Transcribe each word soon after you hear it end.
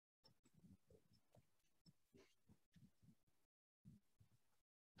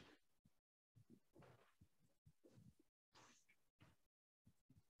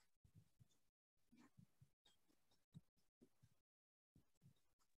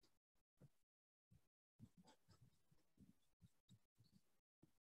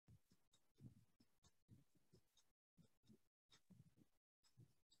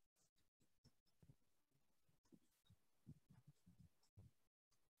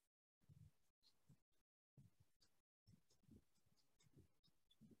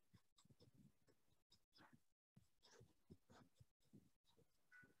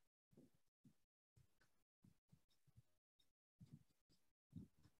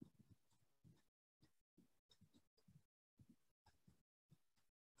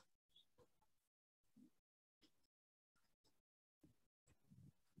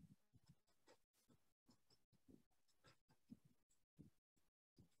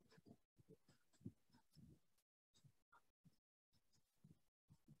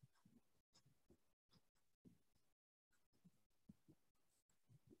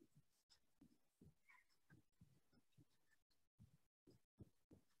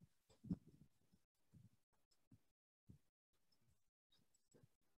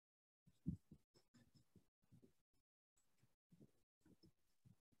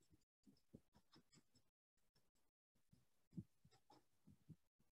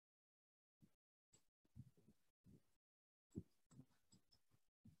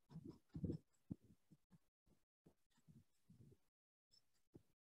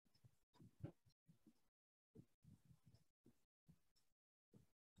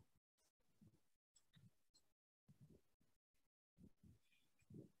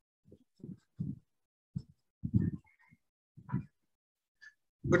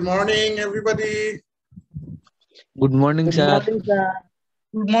Good morning, everybody. Good morning, Good sir. morning, sir.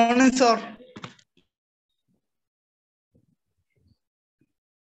 Good morning, sir.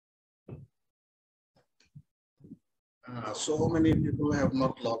 So many people have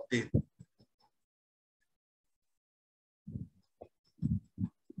not logged in.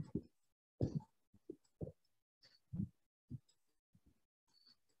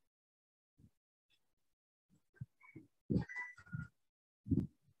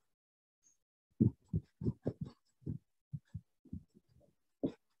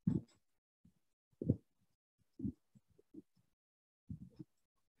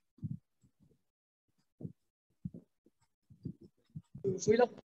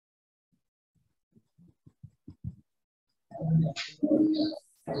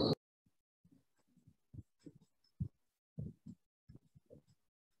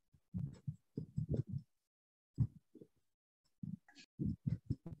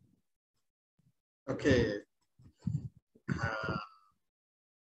 Okay.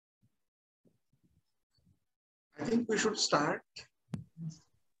 I think we should start.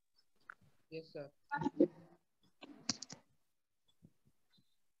 Yes, sir.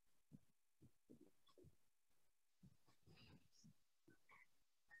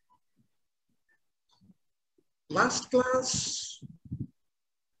 Last class,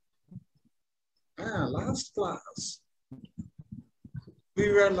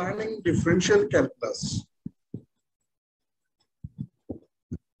 we were learning differential calculus.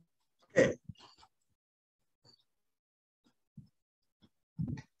 Okay.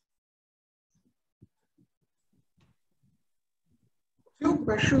 Few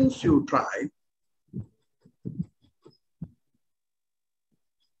questions you try.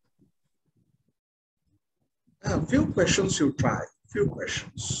 Few questions you try.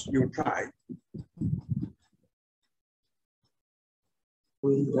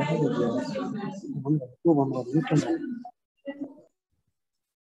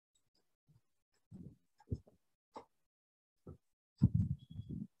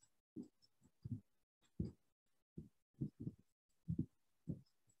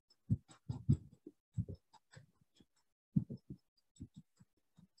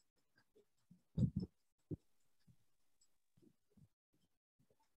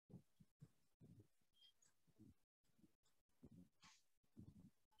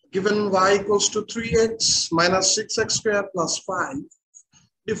 Given y equals to 3x minus 6x squared plus 5,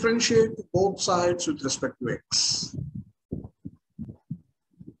 differentiate both sides with respect to x.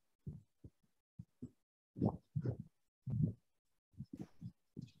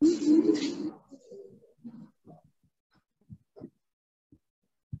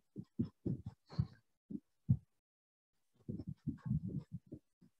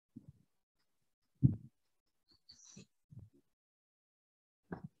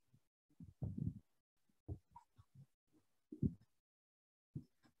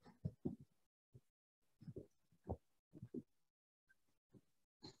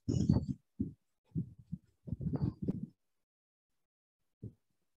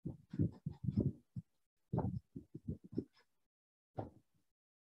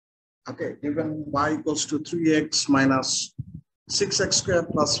 Okay, given y equals to 3x minus 6x squared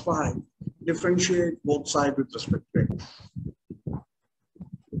plus 5, differentiate both sides with respect to x.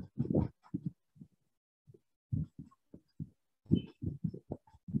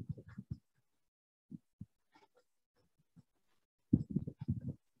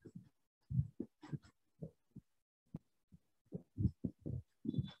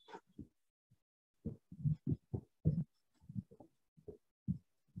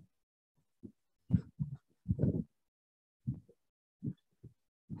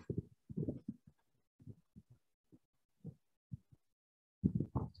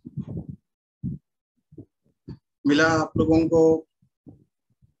 मिला आप लोगों को?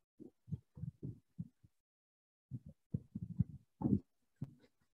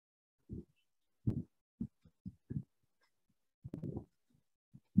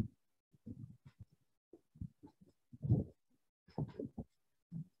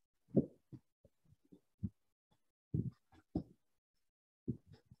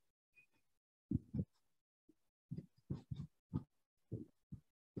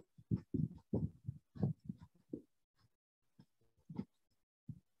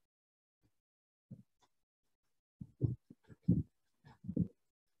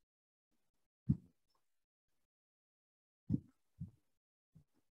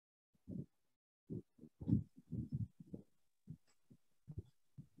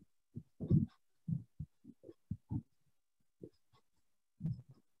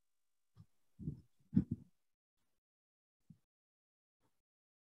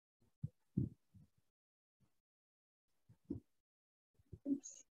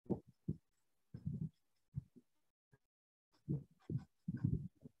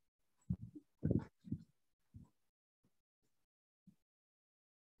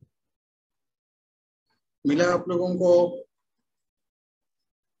 मिला आप लोगों को?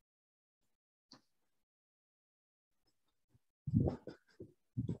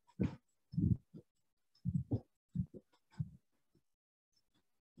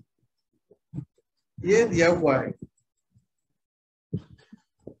 ये दिया हुआ है,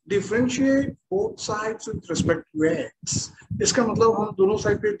 differentiate both sides with respect to x. इसका मतलब हम दोनों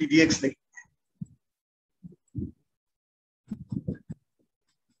साइड पे ddx लिखेंगे।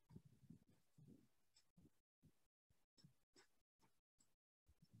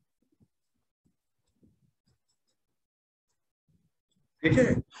 ठीक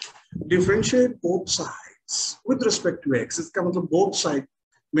है, differentiate both sides with respect to x, इसका मतलब बोथ साइड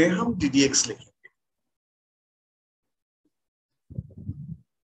में हम ddx लिखेंगे।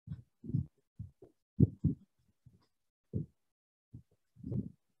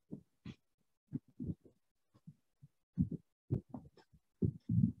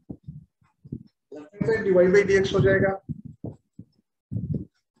 डिवाइड बाई dx हो जाएगा,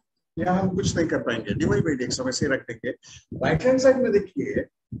 या हम कुछ नहीं कर पाएंगे, डिवाइड बाई dx हम ऐसे रख देंगे। राइट हैंड साइड में देखिए,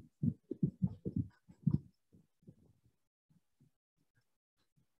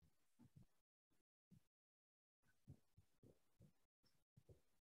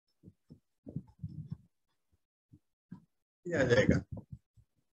 ये आ जाएगा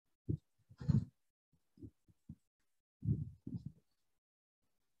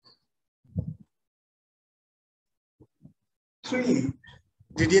 3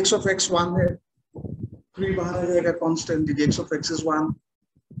 ddx of x 1 है, 3 बाहर आ जाएगा, constant ddx of x is 1।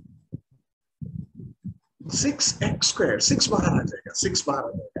 6x square, 6 बाहर आ जाएगा, 6 बाहर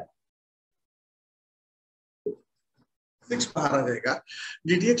आ जाएगा, 6 बाहर आ जाएगा।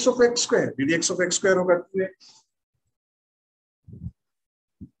 ddx of x square, ddx of x square होगा 2x,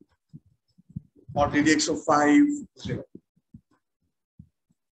 और ddx of 5 0।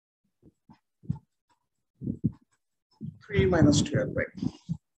 Three minus 12 right?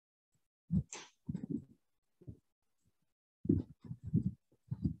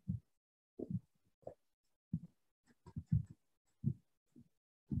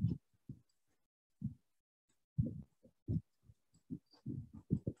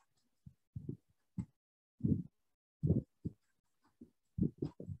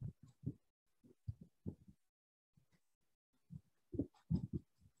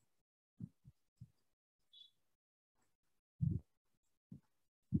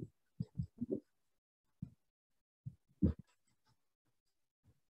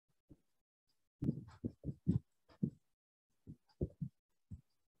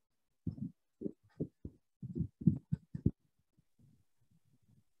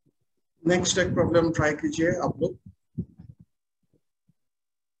 Next एक प्रॉब्लम ट्राई कीजिए आप लोग।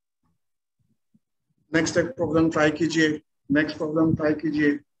 नेक्स्ट एक प्रॉब्लम ट्राई कीजिए, नेक्स्ट प्रॉब्लम ट्राई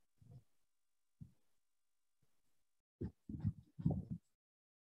कीजिए।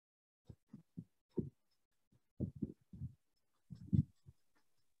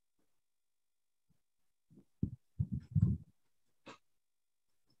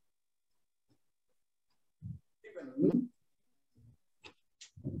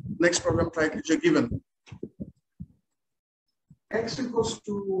 नेक्स्ट प्रॉब्लम ट्राई कीजिए। Given x equals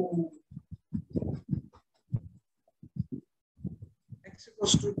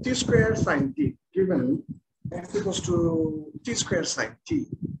to t square sin t, given x equals to t square sin t,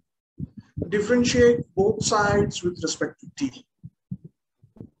 differentiate both sides with respect to t,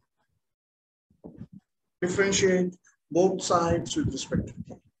 differentiate both sides with respect to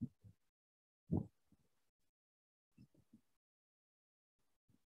t।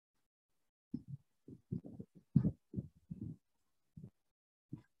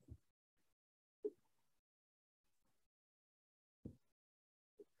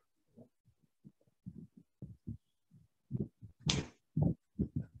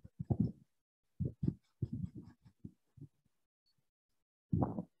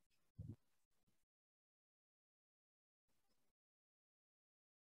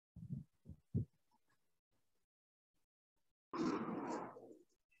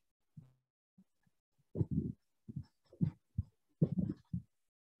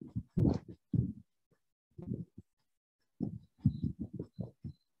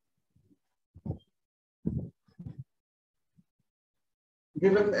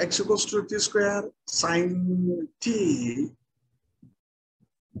 Given x equals to t square sin t,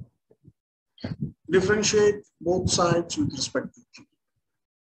 differentiate both sides with respect to t।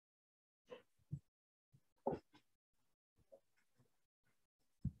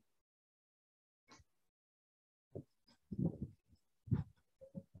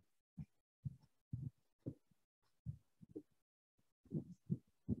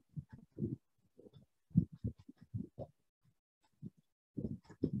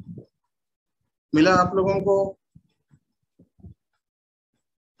 मिला आप लोगों को?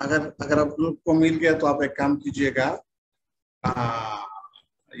 अगर अगर आप लोग को मिल गया तो आप एक काम कीजिएगा, आ,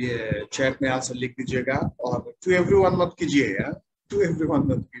 ये चैट में आंसर लिख दीजिएगा, और टू एवरीवन मत कीजिए यार, टू एवरीवन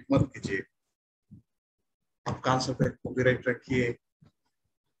मत कीजिए। आपका आंसर पे कॉपीराइट रखिए।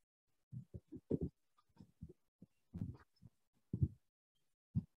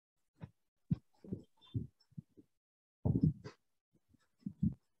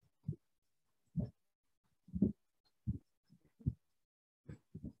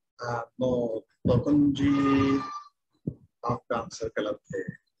 नो, तोकन जी, आपका आंसर गलत है।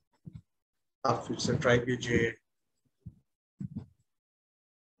 आप फिर से ट्राई कीजिए।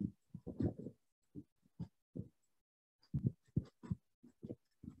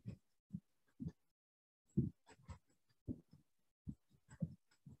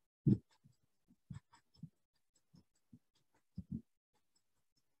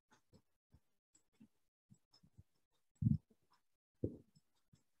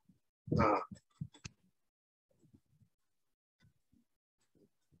 हाँ,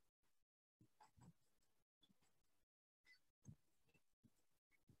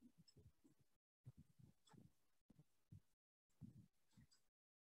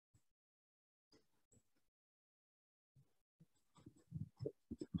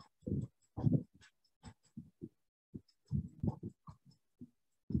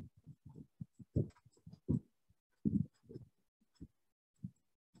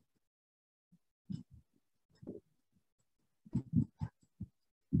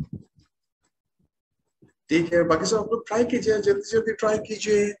 ठीक है, बाकी सब आप लोग ट्राई कीजिए, जल्दी जल्दी ट्राई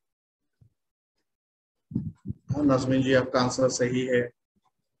कीजिए। हाँ नजमीन जी, आपका आंसर सही है।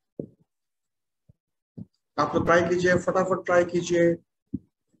 आप लोग ट्राई कीजिए, फटाफट ट्राई कीजिए।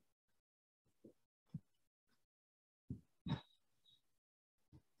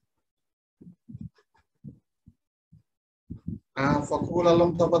 हाँ, फखरुल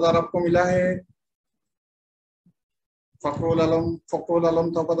आलम तफादार आपको मिला है। फखरुल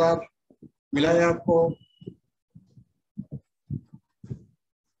आलम तफादार मिला है आपको।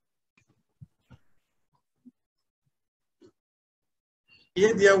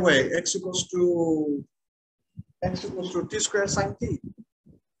 ये दिया हुआ है x equals to T square sine T,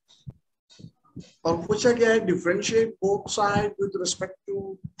 और पूछा गया है differentiate both side with respect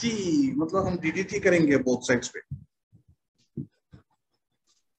to T, मतलब हम डीडीटी करेंगे बोथ साइड्स पे।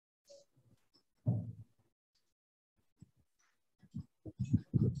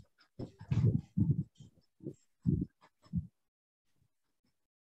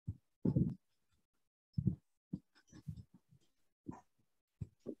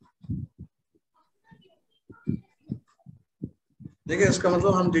 देखिए, इसका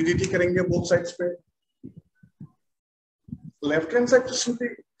मतलब हम डीडीटी करेंगे बोथ साइड्स पे। लेफ्ट हैंड साइड तो सिंपली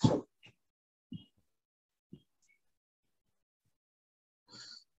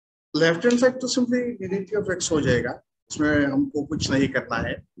लेफ्ट हैंड साइड तो सिंपली डीडीटी ऑफ एक्स हो जाएगा, इसमें हमको कुछ नहीं करना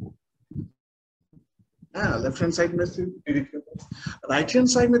है। हाँ, लेफ्ट हैंड साइड में सिर्फ DDT of x. Right hand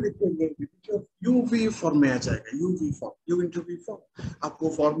side में देखिए, DDT of you we form में आ जाएगा, you we form, you into we form.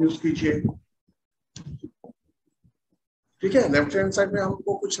 आपको फॉर्म यूज कीजिए। ठीक है, लेफ्ट हैंड साइड में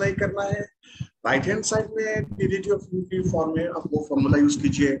हमको कुछ नहीं करना है। राइट हैंड साइड में DDT of you we form में आप वो फॉर्मूला यूज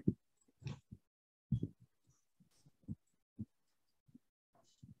कीजिए।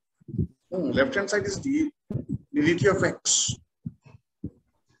 Left hand side is DDT of x.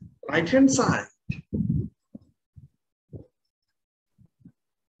 Right hand side,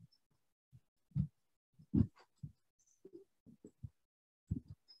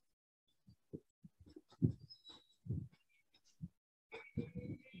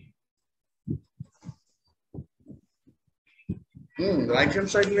 right hand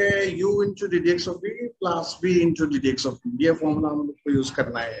side में u into D D x of B plus B into D D x of B, ये formula हम लोग को use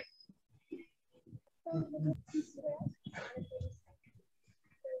करना है।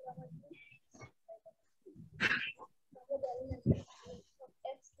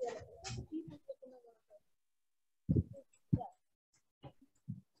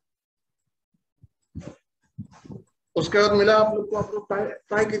 उसके बाद मिला आप लोग को, आप लोग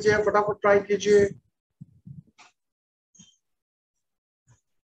ट्राई कीजिए, फटाफट ट्राई कीजिए।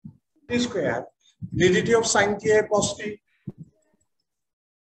 T square DDT of sine T है cos T.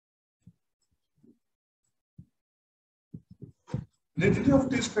 DDT of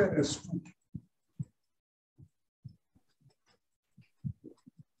T square is 2।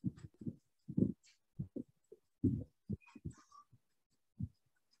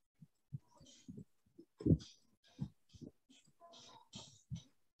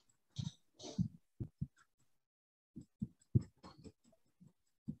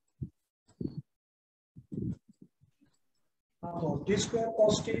 तो t square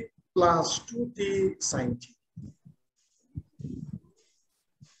cos t plus 2t sin t.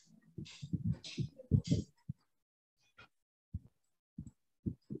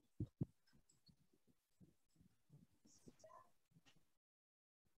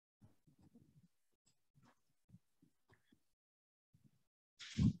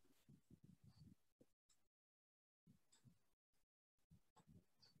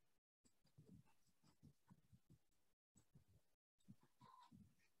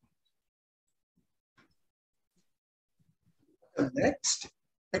 Next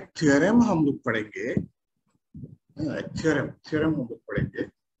एक थ्योरम हम लोग पढ़ेंगे, थ्योरम हम लोग पढ़ेंगे।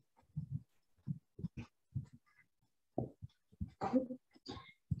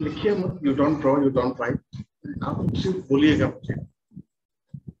 लिखिए मत, you don't draw, you don't write, आप सिर्फ बोलिएगा मुझे।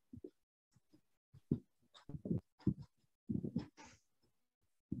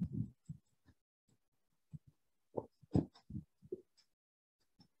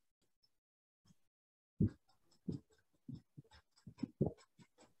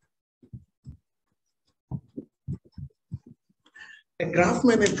 एक ग्राफ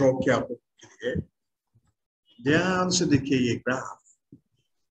मैंने ड्रॉ किया आप लोगों के लिए, ध्यान से देखिए ये ग्राफ,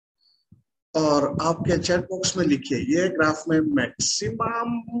 और आपके चैट बॉक्स में लिखिए ये ग्राफ में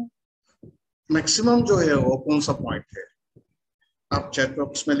मैक्सिमम जो है वो कौन सा पॉइंट है। आप चैट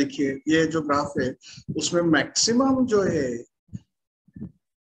बॉक्स में लिखिए ये जो ग्राफ है उसमें मैक्सिमम जो है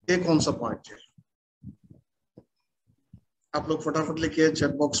ये कौन सा पॉइंट है। आप लोग फटाफट लिखिए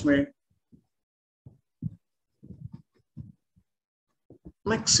चैट बॉक्स में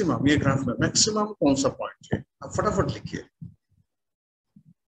मैक्सिमम, ये ग्राफ में मैक्सिमम कौन सा पॉइंट है, आप फटाफट लिखिए।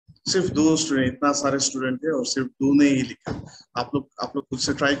 सिर्फ 2 स्टूडेंट, इतना सारे स्टूडेंट है और सिर्फ 2 ने ही लिखा। आप लोग खुद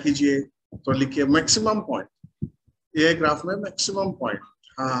से ट्राई कीजिए, तो लिखिए मैक्सिमम पॉइंट, ये ग्राफ में मैक्सिमम पॉइंट।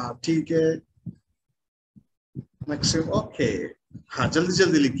 हाँ ठीक है, मैक्सिमम, ओके, हाँ जल्दी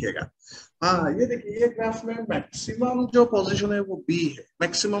जल्दी लिखिएगा। हाँ ये देखिए ये ग्राफ में मैक्सिमम जो पोजीशन है वो बी है,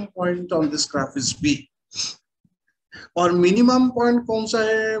 maximum point on this graph is B. और मिनिमम पॉइंट कौन सा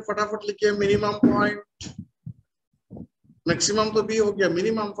है, फटाफट लिखिए मिनिमम पॉइंट। मैक्सिमम तो बी हो गया,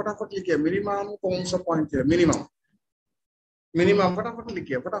 मिनिमम फटाफट लिखिए, मिनिमम कौन सा पॉइंट है, मिनिमम, मिनिमम फटाफट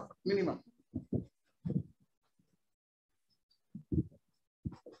लिखिए, फटाफट मिनिमम।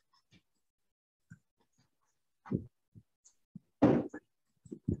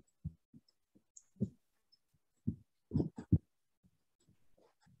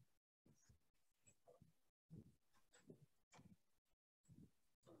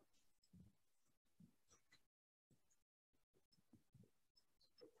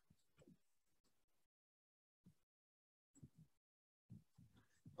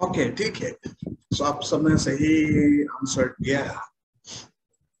 ओके ठीक है, तो आप सबने सही आंसर दिया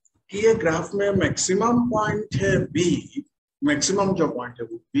कि ये ग्राफ में मैक्सिमम पॉइंट है बी, मैक्सिमम जो पॉइंट है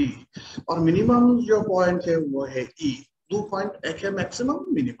वो बी, और मिनिमम जो पॉइंट है वो है ई। 2 पॉइंट, एक है मैक्सिमम,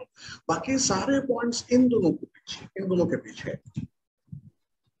 मिनिमम, बाकी सारे पॉइंट्स इन दोनों के पीछे, इन दोनों के पीछे।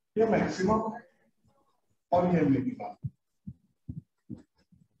 ये मैक्सिमम है और ये मिनिमम,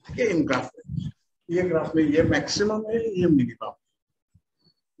 ठीक है। इन ग्राफ में, ये ग्राफ में ये मैक्सिमम है, ये मिनिमम।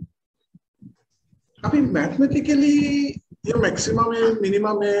 अभी मैथमेटिकली ये मैक्सिमम है,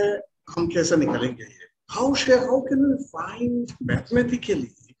 मिनिमम है, हम कैसे निकालेंगे ये? How can we find mathematically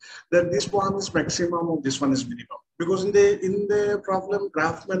that this one is maximum or this one is minimum? Because in the problem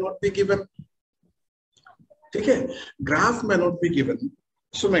graph may not be given, ठीक है, graph may not be given,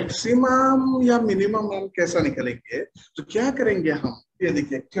 so maximum या minimum हम कैसा निकालेंगे? तो क्या करेंगे हम, ये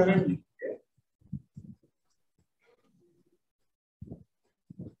देखिए थ्योरम लिखिए।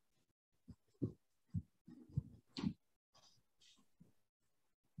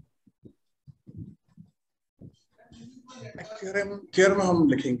 थ्योरम हम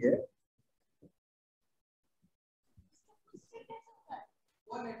लिखेंगे,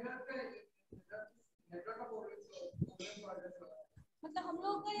 मतलब हम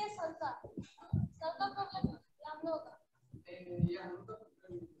लोग का ये सर का प्रॉब्लम है हम लोग का।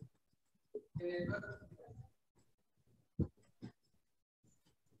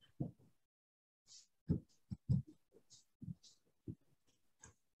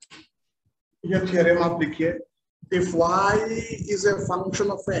 ये थ्योरम आप लिखिए, if y is a function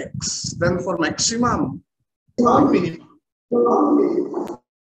of x, then for maximum or minimum,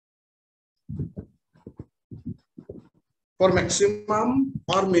 for maximum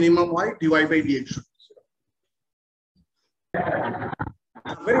or minimum y, dy by dx should be 0.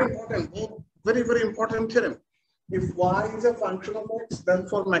 Very important, very important theorem. If y is a function of x, then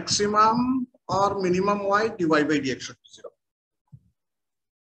for maximum or minimum y, dy by dx should be 0.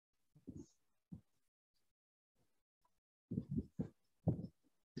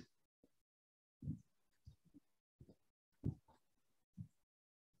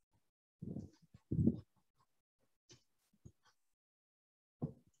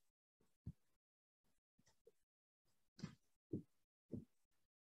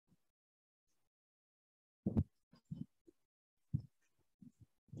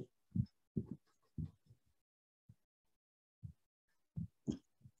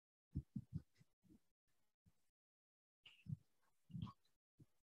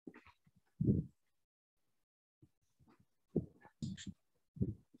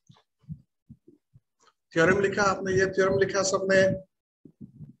 Theorem लिखा आपने, ये theorem लिखा सबने।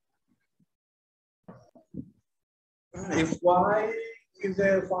 If y is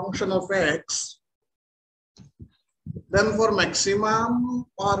a function of x, then for maximum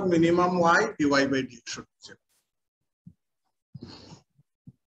or minimum y, dy by dx should be 0.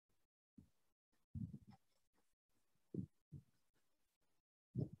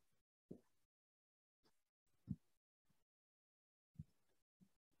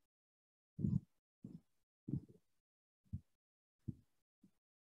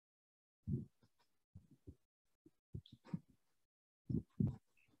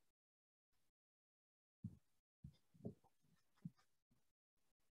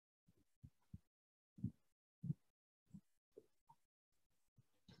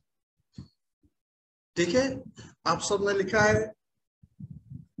 ठीक है, आप सबने लिखा है।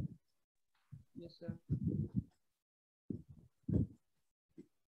 Yes, sir.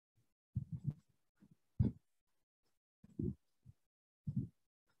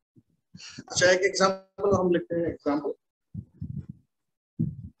 अच्छा, एक एग्जांपल हम लिखते हैं। एग्जांपल,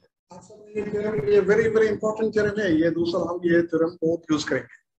 आप सबने ये थ्योरम, ये वेरी वेरी इंपॉर्टेंट थ्योरम है। ये दूसरा हम ये थ्योरम बहुत यूज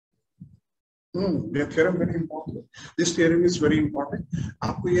करेंगे। ये theorem very important, this theorem is very important.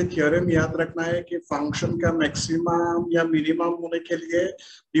 आपको ये थ्योरम याद रखना है कि फंक्शन का मैक्सिमम या मिनिमम होने के लिए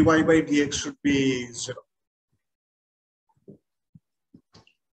dy by dx should be 0।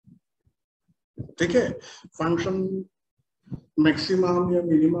 ठीक है, फंक्शन मैक्सिमम या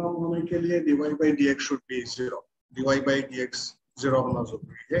मिनिमम होने के लिए dy by dx should be 0। dy by dx 0 होना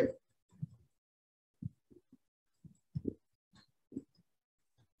जरूरी है।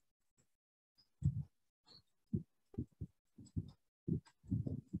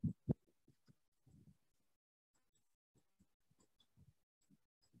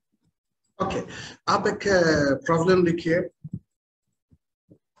 ओके, आप एक प्रॉब्लम लिखिए।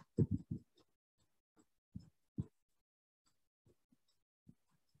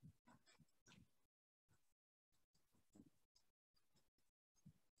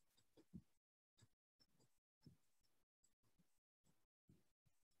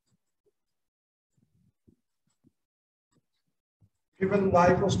 Given y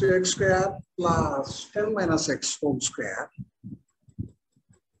equals to x square plus 10 minus x whole square,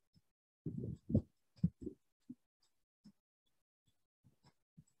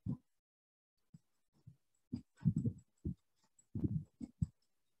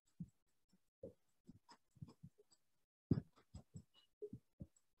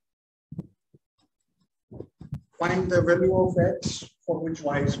 find the value of x for which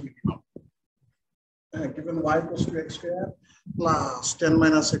y is minimum. Given y equals to x square plus 10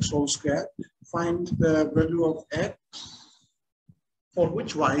 minus x whole square, find the value of x for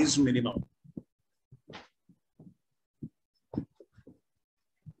which y is minimum.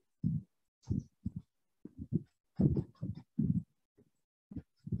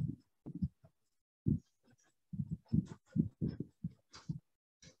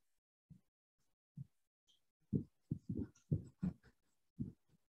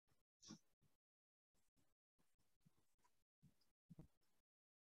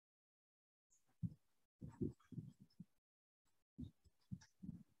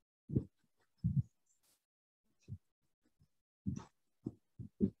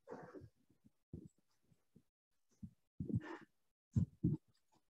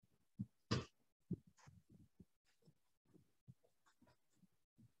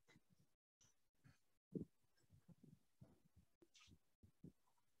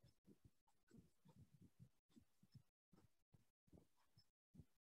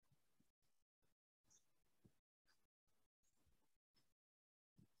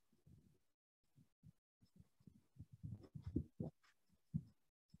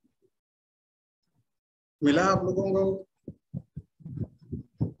 मिला आप लोगों को?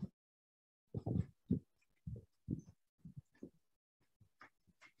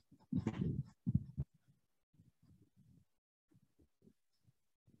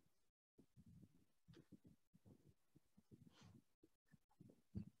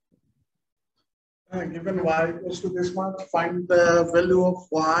 Given y equals to this much, find the value of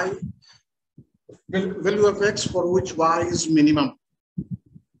y, value of x for which y is minimum.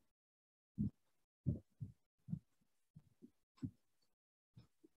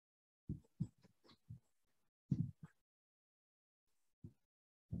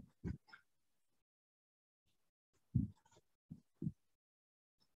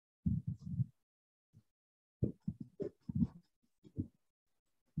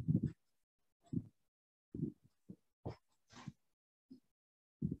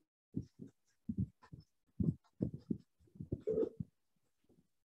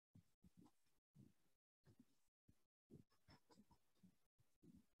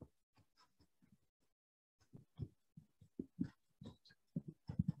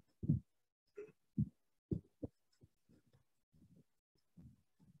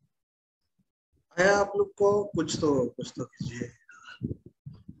 है आप लोग को? कुछ तो कीजिए।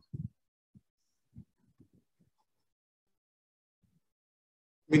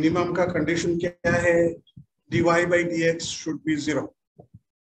 मिनिमम का कंडीशन क्या है? dy by dx should be 0।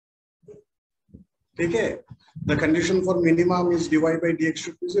 ठीक है, the condition for minimum is dy by dx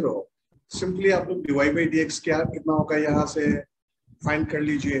should be 0। Simply आप लोग dy by dx क्या कितना होगा यहां से फाइंड कर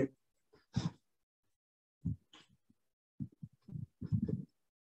लीजिए।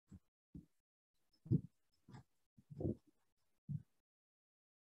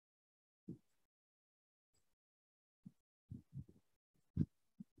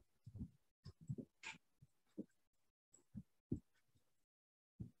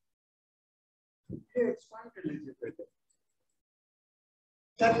 ये एक्सपांड कर लीजिए पहले।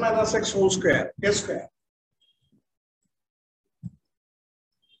 10 minus x whole square, a square।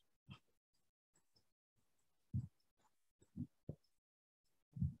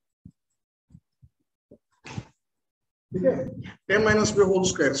 ठीक है, 10 माइनस बी होल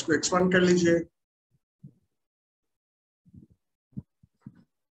स्क्वायर, इसको एक्सपांड कर लीजिए।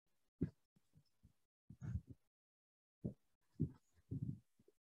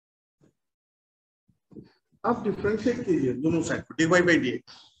 आप डिफरेंशिएट कीजिए दोनों साइड को, dy by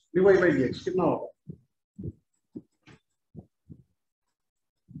dx। dy by dx कितना होगा?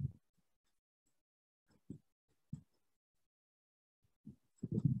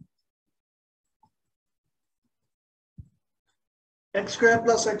 x square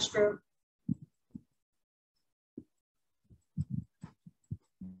plus x square।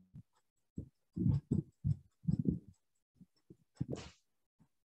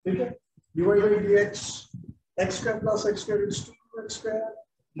 ठीक है, dy by dx x square plus x square is 2x square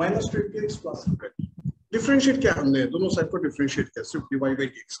minus 20x plus 100। Differentiate किया हमने, दोनों साइड को डिफरेंशिएट किया, सिर्फ dy by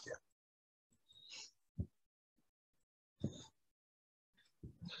dx किया।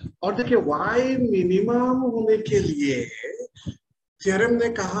 और देखिए y मिनिमम होने के लिए थ्योरम ने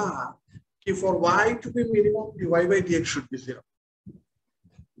कहा कि for y to be minimum dy by dx should be 0।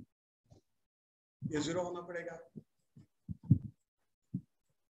 ये 0 होना पड़ेगा।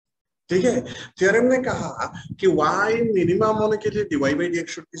 ठीक है, थ्योरम ने कहा कि y मिनिमम होने के लिए dy by dx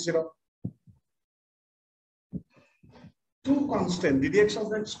should be 0। To constant ddx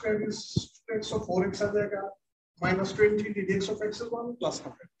of x square is 2x, so 4x आ जाएगा, minus 20 ddx of x is 1 plus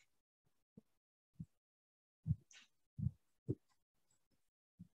 100।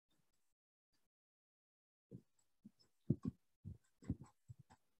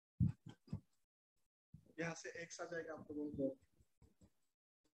 यहाँ से x आ जाएगा आप लोगों को।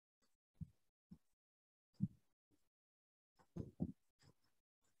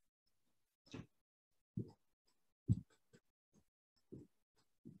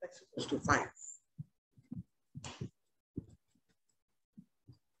 x equals to 5।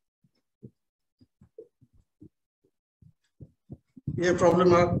 ये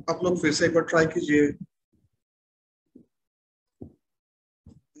प्रॉब्लम आप लोग फिर से एक बार ट्राई कीजिए।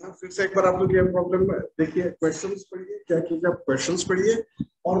 फिर से एक बार आप लोग ये प्रॉब्लम देखिए, क्वेश्चंस पढ़िए, क्या कीजिए आप क्वेश्चंस पढ़िए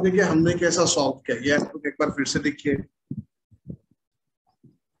और देखिए हमने कैसा सॉल्व किया, ये आप लोग एक बार फिर से देखिए।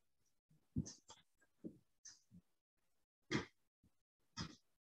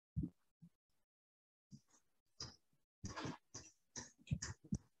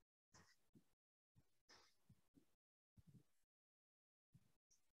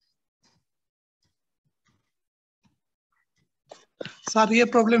 सर ये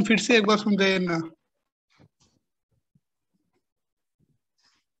प्रॉब्लम फिर से एक बार समझाइए ना।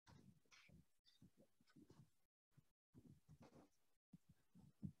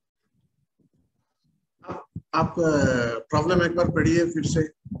 आप प्रॉब्लम एक बार पढ़िए फिर से।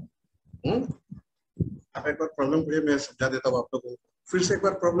 आप एक बार प्रॉब्लम पढ़िए, मैं समझा देता हूँ आप लोगों को। फिर से एक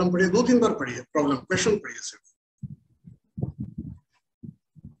बार प्रॉब्लम पढ़िए, 2-3 बार पढ़िए प्रॉब्लम, क्वेश्चन पढ़िए सिर्फ।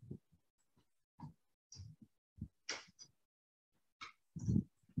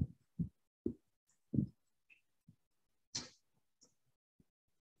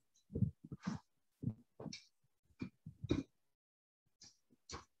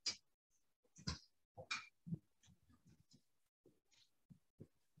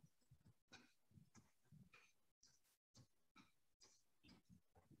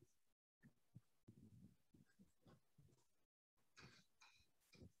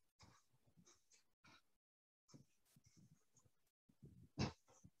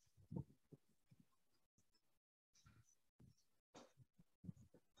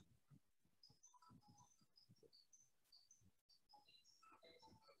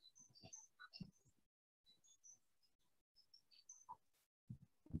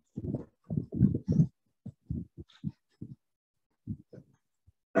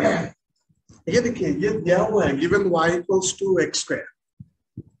 ये देखिए, ये दिया हुआ है given y equals to x square.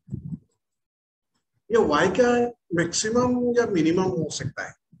 ये y का मैक्सिमम या मिनिमम हो सकता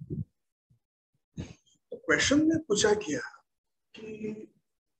है। तो क्वेश्चन में पूछा गया कि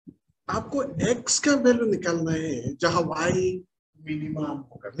आपको x का वैल्यू निकालना है जहां y मिनिमम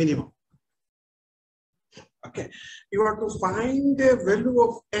होगा, minimum. Okay, you have to find a value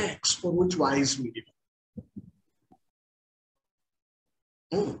of x for which y is minimum.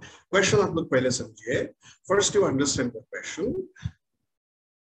 Question आप लोग पहले समझिए। First you understand the question.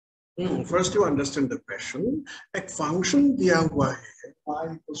 First you understand the question. एक फंक्शन दिया हुआ है y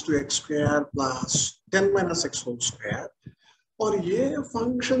equals to x square plus 10 minus x whole square, और ये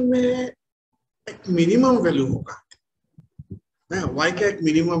फंक्शन में एक मिनिमम वैल्यू होगा, y का एक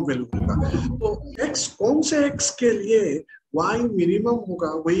मिनिमम वैल्यू होगा। तो x, कौन से x के लिए y मिनिमम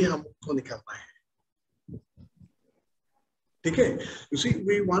होगा वही हमको निकालना है। ठीक है, you see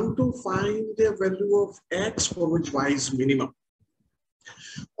we want to find the value of x for which y is minimum.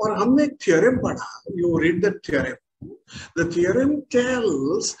 और हमने एक थ्योरम पढ़ा, you read the theorem. The theorem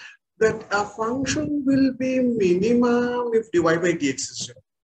tells that a function will be minimum if dy by dx is 0.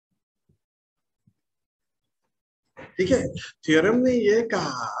 ठीक है, theorem ने ये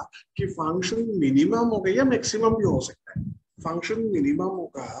कहा कि फंक्शन मिनिमम होगा या मैक्सिमम भी हो सकता है। फंक्शन मिनिमम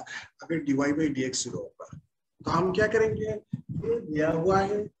होगा अगर dy by dx 0 होगा। तो हम क्या करेंगे, ये दिया हुआ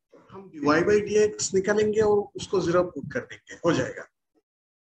है, हम dy by dx निकालेंगे और उसको 0 पुट कर देंगे, हो जाएगा।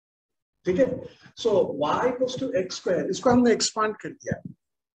 ठीक है, सो y equals to x square, इसको हमने एक्सपांड कर दिया,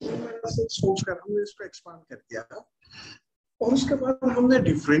 सोचकर हमने इसको एक्सपांड कर दिया, और उसके बाद हमने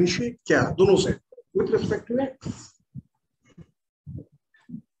डिफरेंशिएट किया दोनों से with respect to x।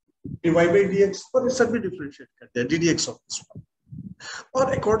 dy by dx पर इस सब भी डिफरेंशिएट कर दिया, ddx ऑफ दिस वन।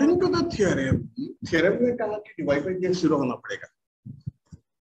 और according to the theorem, theorem ने कहा कि dy by dx 0 होना पड़ेगा,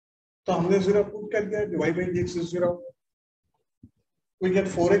 तो हमने 0 पुट कर दिया, dy by dx is 0। We get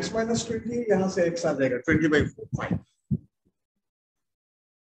 4x minus 20, यहाँ से x आ जाएगा 20 by 5।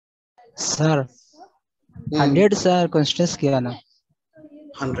 सर 100 सर कॉन्स्टेंस किया ना।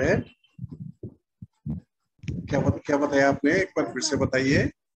 100 क्या बताया आपने, एक बार फिर से बताइए।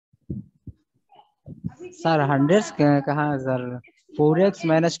 सर 100 कहाँ सर, 4x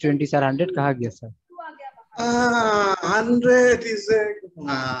minus 20 सर, 100 कहाँ गया sir? 100 is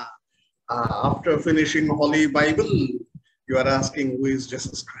after finishing Holy Bible, you are asking who is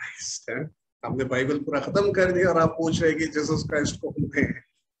Jesus Christ. हमने बाइबल पूरा खत्म कर दिया और आप पूछ रहे कि जीसस क्राइस्ट कौन है।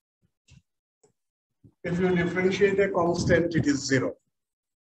 If you differentiate a constant, it is 0.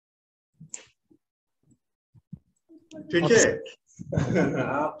 ठीक है,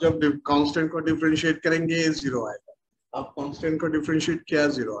 आप जब कांस्टेंट को डिफरेंशिएट करेंगे 0 आएगा। आप कांस्टेंट को डिफरेंशिएट किया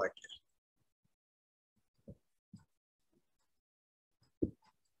 0 आ गया।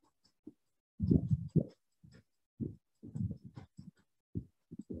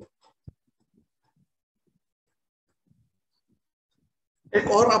 एक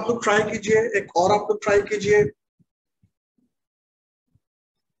और आप लोग ट्राई कीजिए, एक और आप लोग ट्राई कीजिए।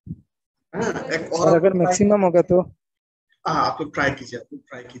 एक और अगर मैक्सिमम होगा तो आप लोग ट्राई कीजिए, आप लोग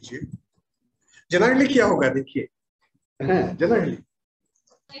ट्राई कीजिए। जनरली क्या होगा देखिए, जनरली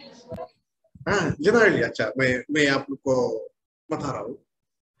जनरली, अच्छा मैं आप लोग को बता रहा हूँ।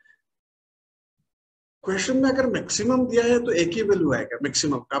 क्वेश्चन में अगर मैक्सिमम दिया है तो एक ही वैल्यू आएगा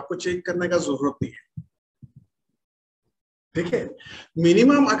मैक्सिमम का, आपको चेक करने का जरूरत नहीं है। ठीक है,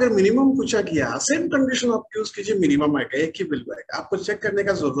 मिनिमम, अगर मिनिमम पूछा गया सेम कंडीशन आप यूज कीजिए, मिनिमम आएगा, एक ही वैल्यू आएगा, आपको चेक करने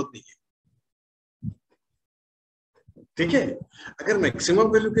का जरूरत नहीं है। ठीक है, अगर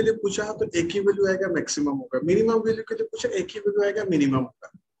मैक्सिमम वैल्यू के लिए पूछा तो एक ही वैल्यू आएगा, मैक्सिमम होगा। मिनिमम वैल्यू के लिए पूछा, एक ही वैल्यू आएगा, मिनिमम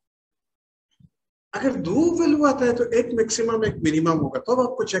होगा। अगर दो वैल्यू आता है तो एक मैक्सिमम एक मिनिमम होगा, तो अब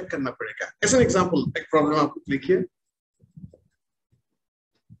आपको चेक करना पड़ेगा। एज एन एग्जांपल, एक प्रॉब्लम आप लिखिए।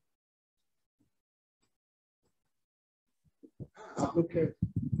 आप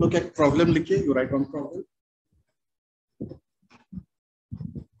लोग एक प्रॉब्लम लिखिए, यू राइट ऑन प्रॉब्लम।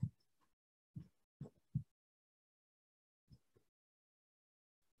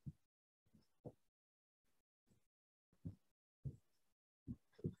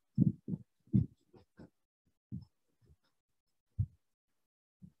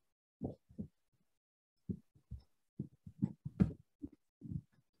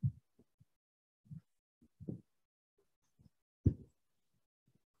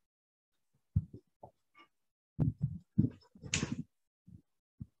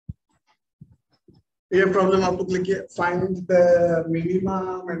 ये प्रॉब्लम आप लोग लिखिए, find the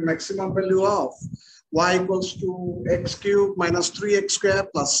minimum and maximum value of y equals to x cube minus 3x square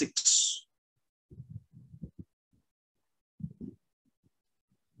plus 6।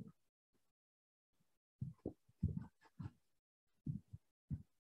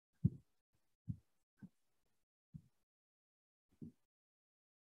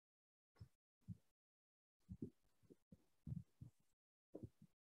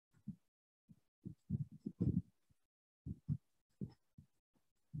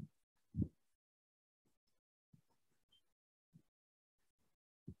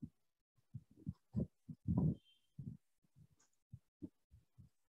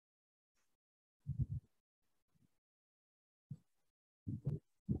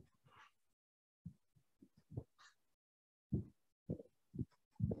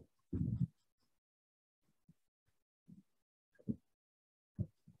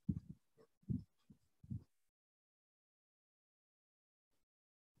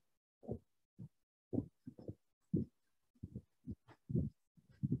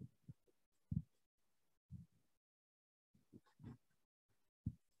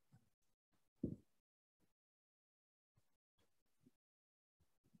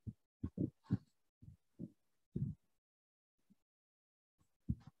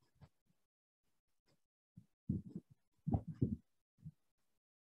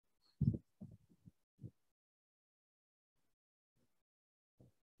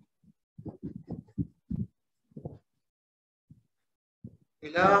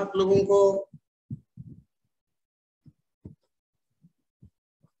 मिला आप लोगों को?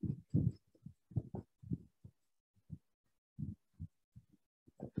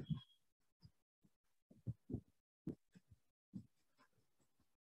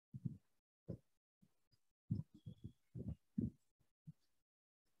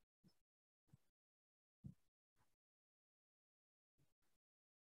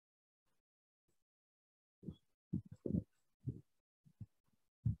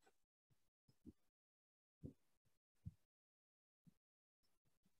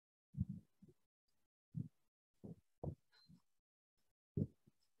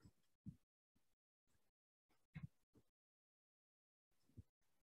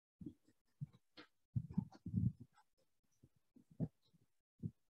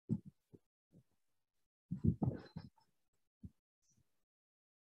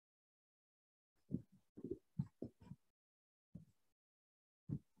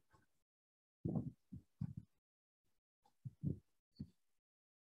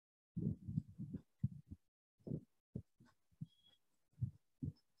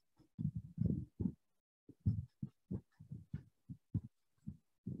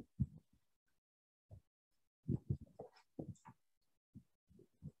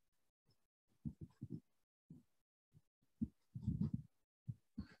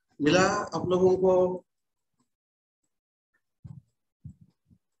 मिला आप लोगों को?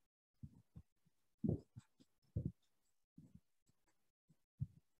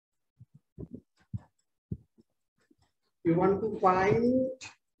 You want to find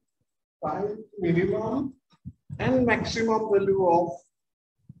minimum and maximum value of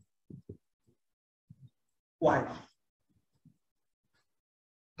y.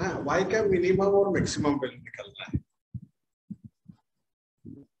 हाँ, y का मिनिमम और मैक्सिमम वैल्यू निकलना है।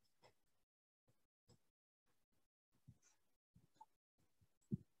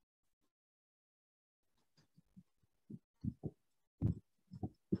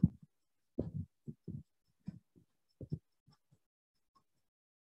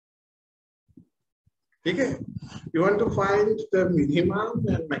 ठीक है? You want to find the minimum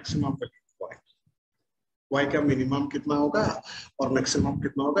and maximum value of y. y का मिनिमम कितना होगा और मैक्सिमम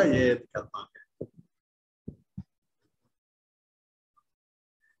कितना होगा ये निकालना है।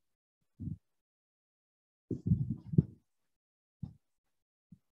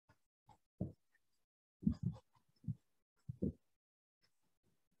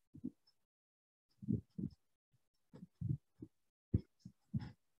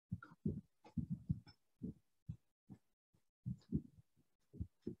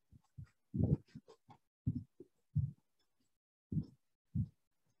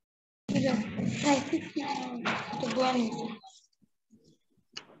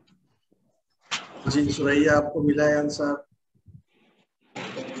 जी सुरैया, आपको मिला है आंसर?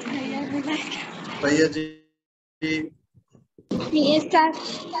 भैया जी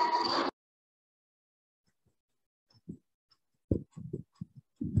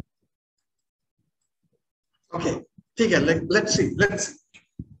ओके, ठीक है। Let's see.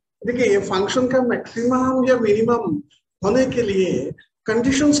 देखिए, ये फंक्शन का मैक्सिमम या मिनिमम होने के लिए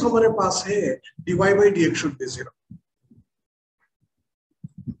कंडीशंस हमारे पास है। dy by dx should be 0।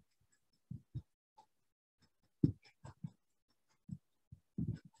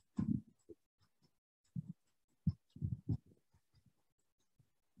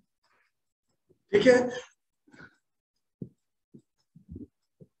 ठीक है,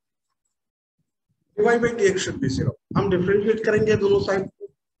 dy by dx should be 0। हम डिफरेंशिएट करेंगे दोनों साइड को।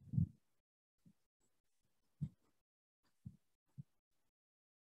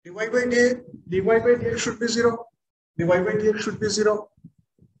 dy by dx should be 0। dy by dx should be 0।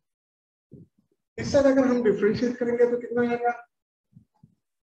 इस साइड अगर हम डिफरेंशिएट करेंगे तो कितना आएगा?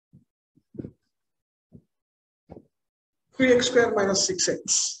 3x square minus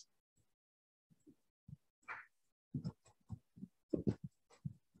 6x।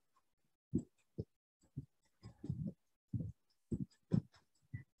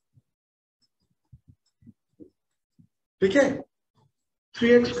 ठीक है,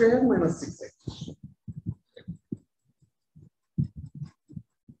 3x square minus 6x।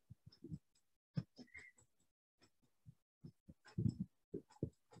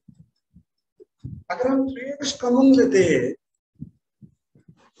 अगर हम 3x कॉमन लेते हैं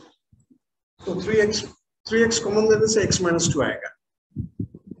तो 3x कॉमन लेने से x minus 2 आएगा।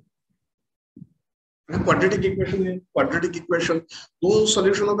 क्वाड्रेटिक इक्वेशन है। क्वाड्रेटिक इक्वेशन दो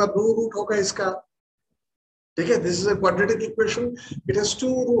सॉल्यूशनों का दो रूट होगा इसका। ठीक है, this is a quadratic equation, it has two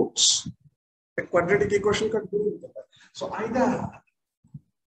roots. Quadratic equation का दो रूट होगा। So either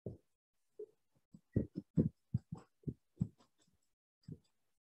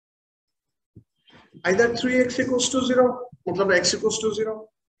either 3x equals to 0, मतलब x equals to 0,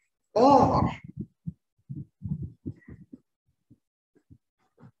 or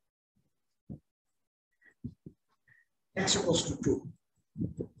x equals to 2.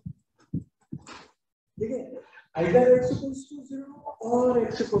 ठीक है, either x equals to 0 और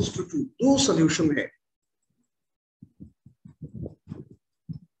x equals to 2, दो solution है.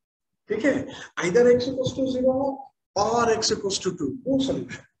 ठीक है, either x equals to 0 और x equals to 2, दो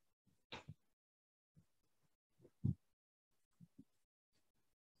सोल्यूशन.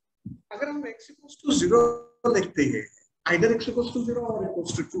 अगर हम x equals to 0 लिखते हैं, either x equals to 0 और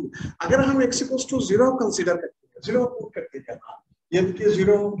equals to 2, अगर हम x equals to 0 कंसीडर करते हैं, 0 पुट करते हैं, ये देखिए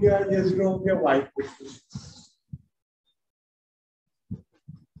 0 हो गया, ये 0 हो गया, y equals to 6.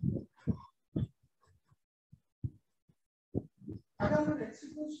 अगर हम x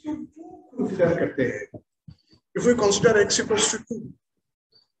equals to 2 कंसीडर करते हैं, if we consider x equals to 2,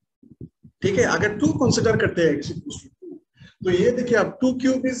 ठीक है, अगर 2 कंसीडर करते हैं x equals to 2, तो ये देखिए अब 2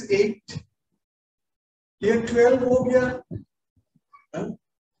 क्यूब इज 8, ये 12 हो गया,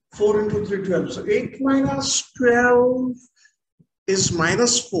 4 into 3 12, so 8 minus 12 is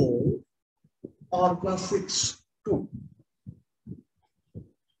minus 4 और plus 6 2.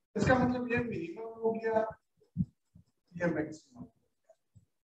 इसका मतलब ये मिनिमम हो गया, ये मैक्सिमम.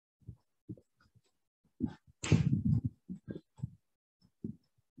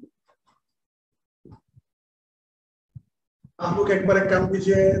 आप लोग एक बार एक काम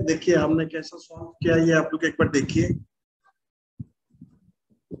कीजिए, देखिए हमने कैसा सॉल्व किया, ये आप लोग एक बार देखिए.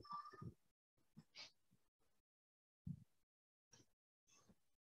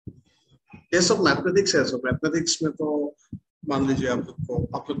 ये सब मैथमेटिक्स है, सब मैथमेटिक्स में तो मान लीजिए आप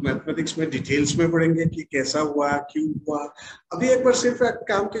लोग मैथमेटिक्स में डिटेल्स में पढ़ेंगे कि कैसा हुआ, क्यों हुआ. अभी एक बार सिर्फ एक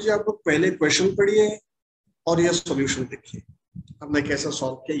काम कीजिए, आप लोग पहले क्वेश्चन पढ़िए और ये सॉल्यूशन देखिए, हमने कैसा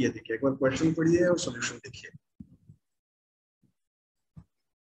सॉल्व किया ये देखिए. एक बार क्वेश्चन पढ़िए और सॉल्यूशन देखिए.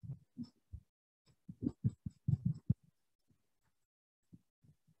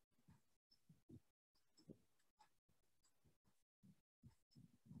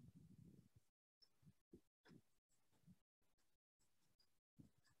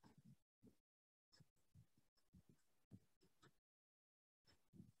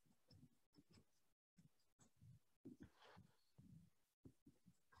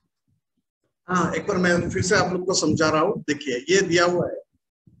 हाँ, एक बार मैं फिर से आप लोग को समझा रहा हूँ. देखिए ये दिया हुआ है,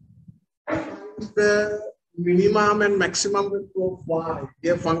 minimum and maximum value of y.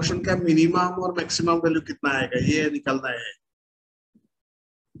 ये फंक्शन का मिनिमम और मैक्सिमम वैल्यू कितना आएगा ये निकलना है.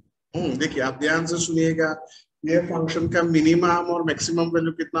 देखिए आप ध्यान से सुनिएगा, ये फंक्शन का मिनिमम और मैक्सिमम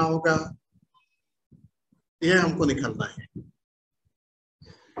वैल्यू कितना होगा ये हमको निकालना है.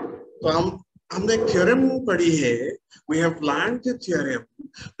 तो हमने एक थ्योरम पढ़ी है, we have learned the theorem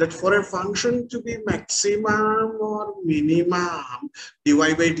that for a function to be maximum or minimum, dy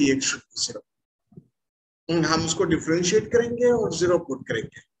by dx should be 0. हम उसको डिफरेंशिएट करेंगे और 0 पुट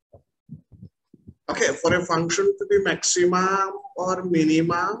करेंगे. Okay, for a function to be maximum or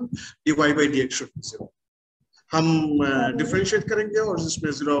minimum, dy by dx should be 0. हम differentiate करेंगे और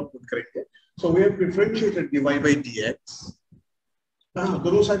इसमें 0 put करेंगे. So we have differentiated dy by dx.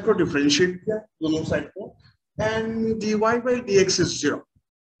 दोनों साइड को डिफरेंशिएट किया, दोनों साइड को, and dy by dx is 0.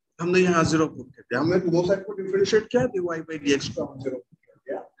 हमने यहाँ 0 पुट कर दिया. हमने दोनों साइड को डिफरेंशिएट किया, dy by dx को हम 0 पुट कर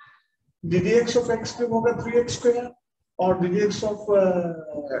दिया. ddx of x होगा 3x स्क्वायर और ddx of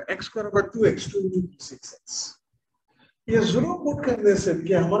x स्क्वायर होगा 2x, 2 into 6x. ये 0 पुट करने से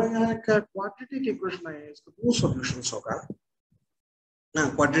कि हमारे यहाँ एक क्वाड्रेटिक इक्वेशन है, इसका दो सॉल्यूशंस होगा.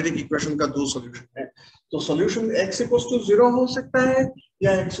 क्वाड्रेटिक इक्वेशन का दो सॉल्यूशन है, तो सॉल्यूशन x इक्वल्स टू 0 हो सकता है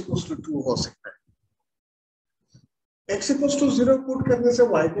या x इक्वल्स टू 2 हो सकता है. x इक्वल्स टू 0 पुट करने से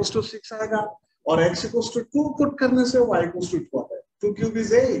y इक्वल्स टू 6 आएगा और x इक्वल्स टू 2 पुट करने से y इक्वल्स टू 2 आता है. 2 cube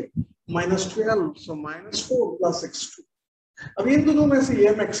is 8 minus 12, so minus 4 plus x 2. अब इन दोनों में से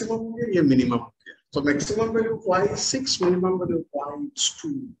ये मैक्सिमम हो गया, ये मिनिमम हो गया. तो maximum value of y is 6, minimum value of y is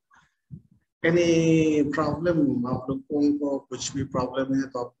 2. Any problem? आप लोगों को कुछ भी प्रॉब्लम है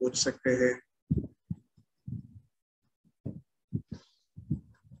तो आप पूछ सकते हैं.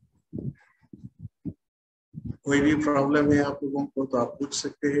 कोई भी प्रॉब्लम है आप लोगों को तो आप पूछ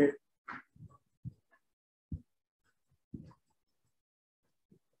सकते हैं.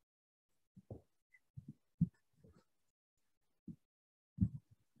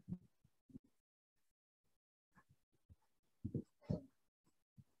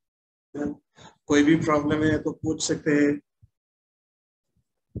 कोई भी प्रॉब्लम है तो पूछ सकते हैं.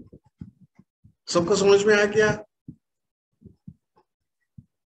 सबको समझ में आ गया?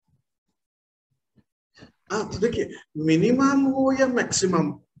 हाँ, तो देखिए मिनिमम हो या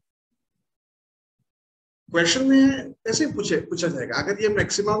मैक्सिमम, क्वेश्चन में ऐसे पूछा जाएगा, अगर ये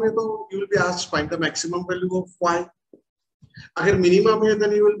मैक्सिमम है तो you will be asked find the maximum value of y, अगर मिनिमम है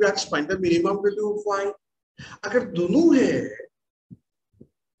then you will be asked find the minimum value of y। अगर दोनों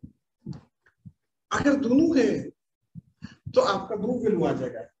है तो आपका दो वैल्यू आ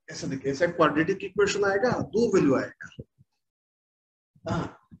जाएगा। ऐसा देखिए, ऐसा क्वाड्रेटिक इक्वेशन आएगा, दो वैल्यू आएगा।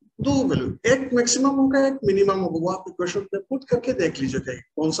 हाँ, दो वैल्यू, एक मैक्सिमम होगा एक मिनिमम होगा, वो आप इक्वेशन में पुट करके देख लीजिए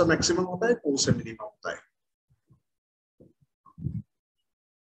कौन सा मैक्सिमम होता है कौन सा मिनिमम होता है।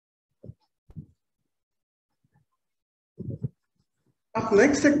 आप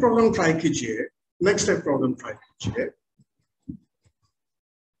नेक्स्ट एक प्रॉब्लम ट्राई कीजिए, ठीक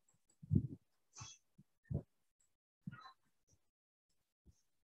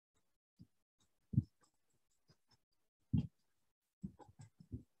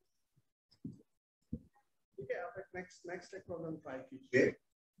है। आप एक नेक्स्ट एक प्रॉब्लम ट्राई कीजिए।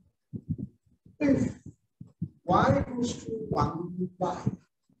 y equals to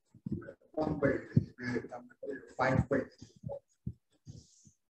 5 by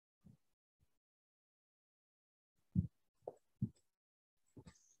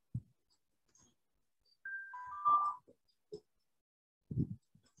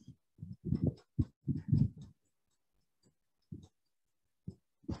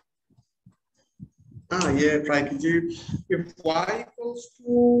ये ट्राई कीजिए। if y equals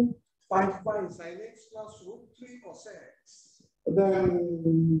to 5 by sin x plus root 3 cos x, then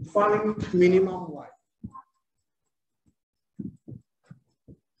find minimum y।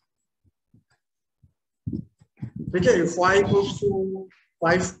 ठीक है, if y equals to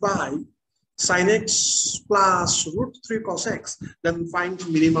 5 by sin x plus root 3 cos x, then find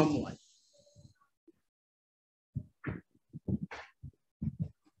minimum y।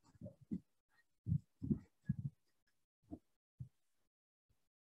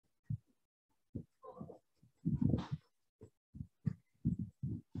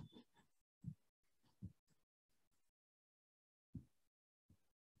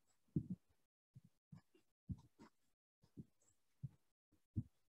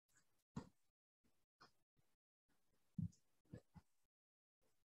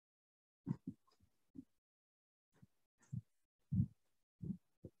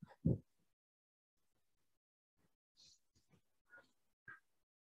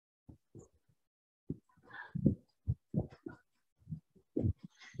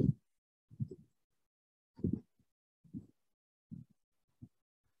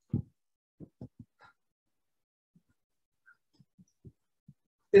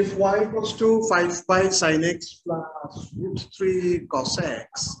 If y equals to 5 by sin x plus root 3 cos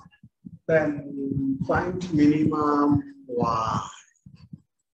x, then find minimum y।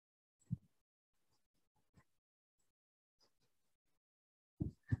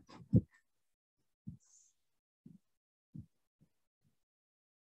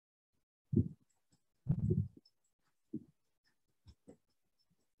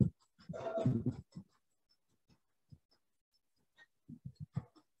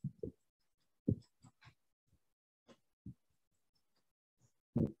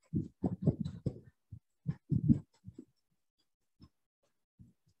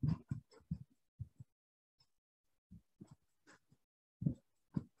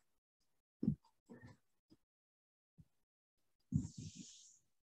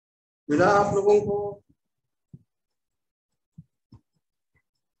 मिला आप लोगों को?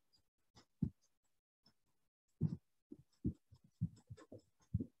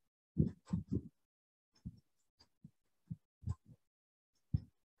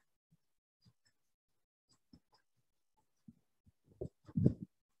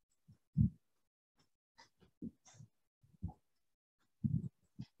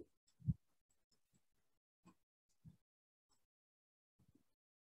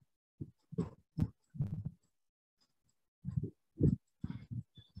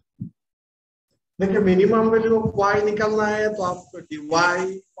 देखिए, minimum value of y निकालना है तो आप dy by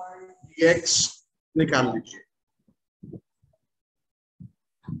dx निकाल लीजिए।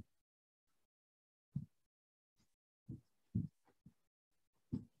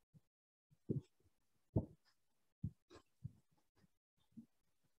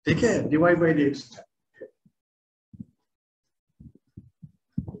 ठीक है, dy by dx।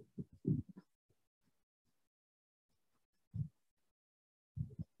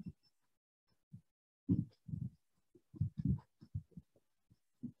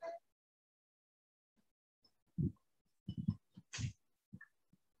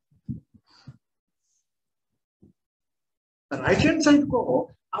 Right hand side को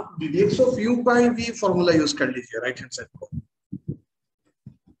आप dx of u by v formula use कर लीजिए। राइट हैंड साइड को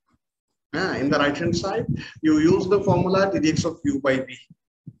In the right hand side, you use the formula dx of u by v.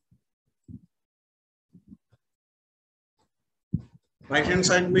 Right hand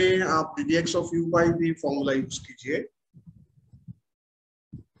side में आप dx of u by v formula use कीजिए.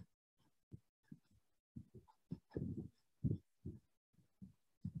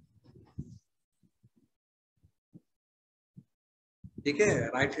 ठीक है,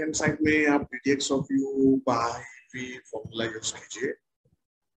 right hand side में आप dx of u by v formula use कीजिए.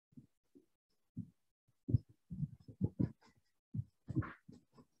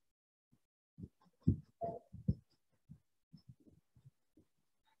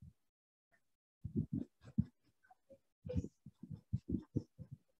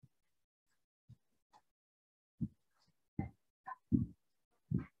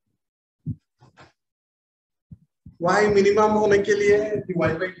 y minimum होने के लिए dy by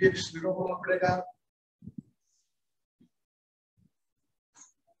dx 0 होना पड़ेगा.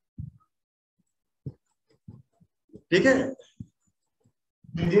 ठीक है,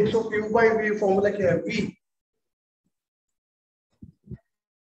 dx of u by v formula क्या है? v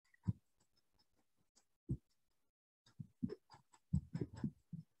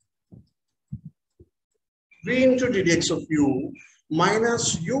v into dx of u minus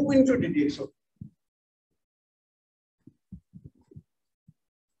u into dx of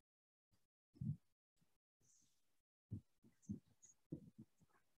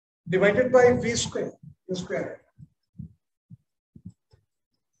divided by v square. V square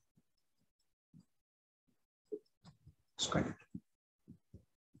square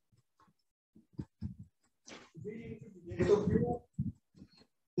v into dx of u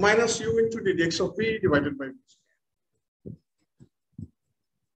minus u into dx of v divided by v square.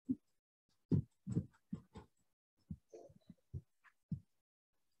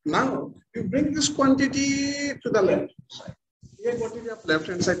 Now you bring this quantity to the left side. ये quantity आप left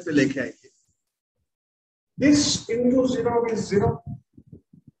hand side पे लेके आएंगे. This into 0 is 0.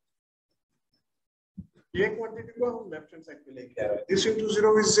 ये quantity को हम left hand side पे लेके आ रहे हैं. This into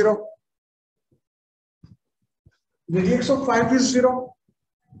 0 is 0. dx of 5 is 0.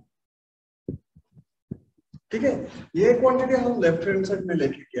 ठीक है, ये क्वांटिटी हम लेफ्ट हैंड साइड में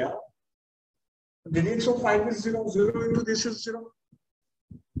लेके गया. dx of 5 is 0. 0 into this is 0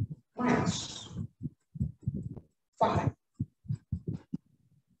 minus 5.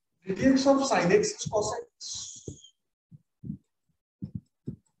 dx of sin x is cos x.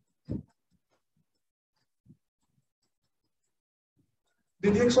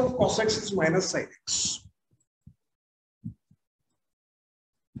 dx of cos x is minus sin x.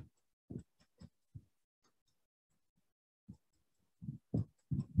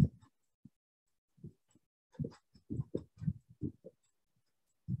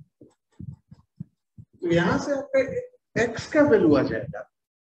 तो यहां से आपका x का वैल्यू आ जाएगा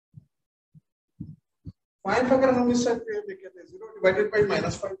 5. अगर हम इस साइड पे देखें तो 0 divided by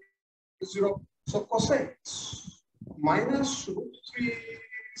minus 5 0. So cos x minus √3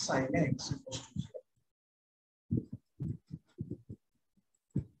 sin x equals to 0.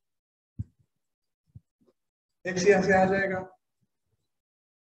 x यहां से आ जाएगा.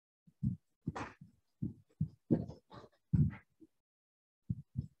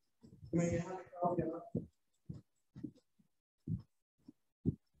 मैं यहां लिख रहा हूं यहाँ.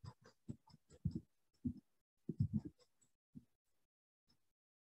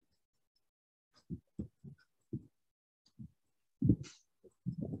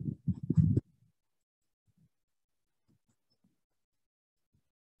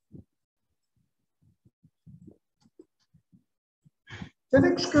 tan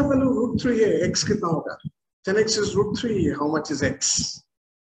x का वैल्यू √3 है. x कितना होगा? tan x is √3. How much is x?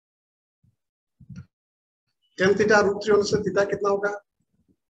 tan theta √3 होने से थीटा कितना होगा?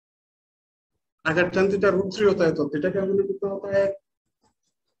 अगर tan थीटा √3 होता है तो थीटा का वैल्यू कितना होता है?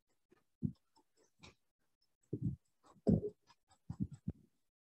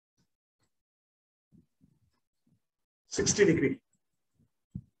 $60 डिग्री.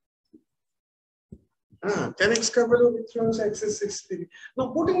 tan x का वैल्यू √3 से x is 60 degree. Now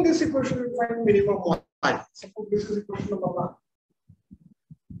putting this equation we find minimum y. Suppose this is equation number 1.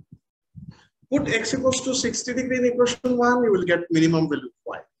 Put x equals to 60 degree in equation 1, you will get minimum value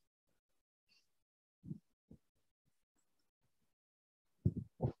y.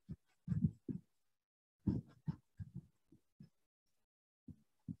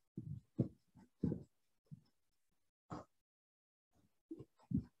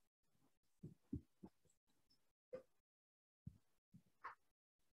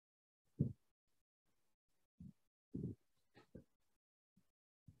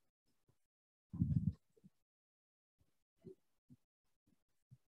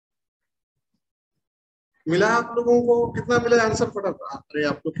 मिला आप लोगों को? कितना मिला answer फटाफट? अरे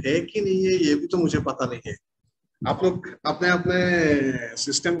आप लोग है कि नहीं है ये भी तो मुझे पता नहीं है। आप लोग अपने अपने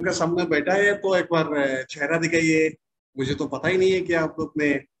सिस्टम के सामने बैठा है तो एक बार चेहरा दिखाइए। मुझे तो पता ही नहीं है कि आप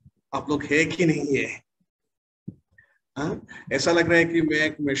लोग है कि नहीं है। हाँ, ऐसा लग रहा है कि मैं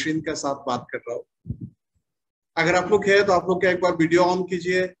एक मशीन के साथ बात कर रहा हूँ। अगर आप लोग है तो आप लोग क्या एक बार वीडियो ऑन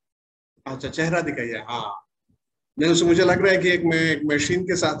कीजिए। अच्छा, चेहरा दिखाइए। हाँ, नहीं उससे मुझे लग रहा है कि मैं एक मशीन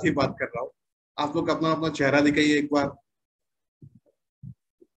के साथ ही बात कर रहा हूँ। आप लोग अपना अपना चेहरा दिखाइए एक बार।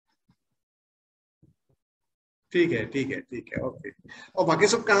 ठीक है, ठीक है, ठीक है, ओके। और बाकी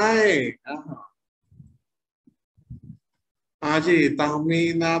सब कहाँ है? हाँ हाँ जी,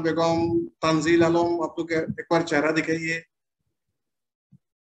 तहमीना बेगम, तंजील आलम, आप लोग एक बार चेहरा दिखाइए।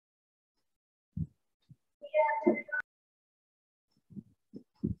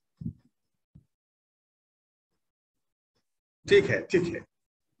 ठीक है, ठीक है।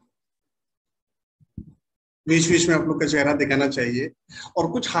 बीच बीच में आप लोग का चेहरा दिखाना चाहिए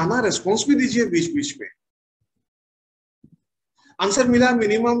और कुछ खाना रिस्पॉन्स भी दीजिए बीच बीच में। आंसर मिला,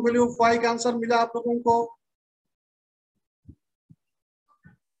 मिनिमम वैल्यू ऑफ वाई का आंसर मिला आप लोगों को?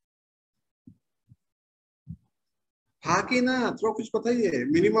 हाँ कि ना? थोड़ा कुछ बताइए।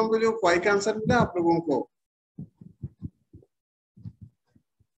 मिनिमम वैल्यू ऑफ वाई का आंसर मिला आप लोगों को?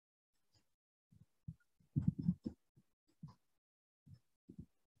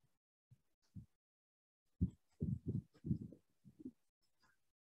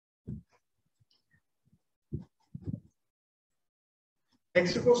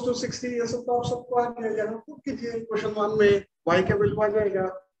 x इक्वल्स टू 60, ये सब तो आप सबको आ गया। यहाँ पुट कीजिए क्वेश्चन 1 में, y का वैल्यू आ जाएगा।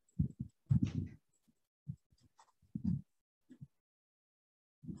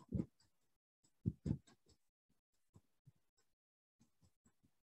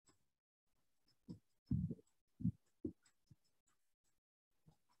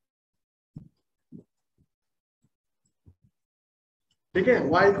 ठीक है,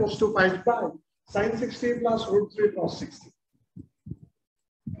 y equals to 5 sin 60 plus root 3 cos 60।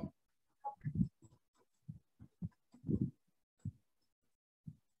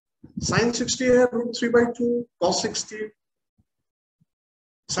 sin 60 है root 3/2, cos 60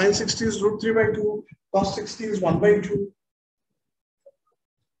 sin 60 is root 3/2, cos 60 is 1/2।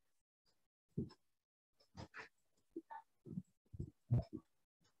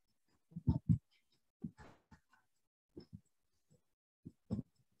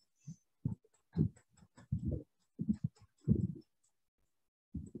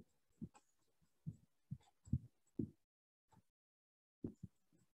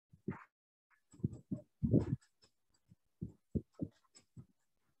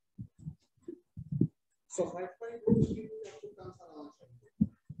 So 5/3 आपको आंसर आना चाहिए।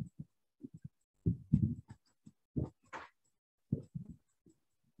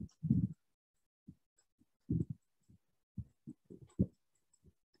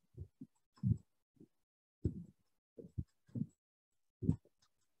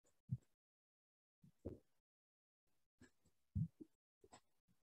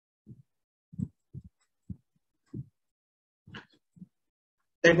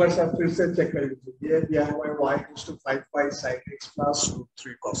 एक बार सब फिर से चेक कर लीजिए। ये दिया हुआ है y equals to 5 sin x plus root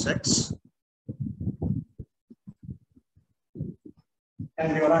 3 cos x,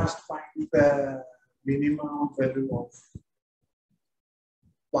 and you are asked to find the minimum value of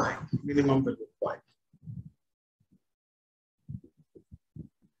y. Minimum value of y.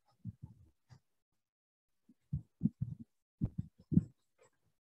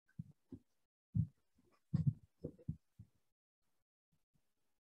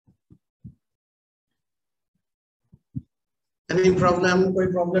 Any problem? कोई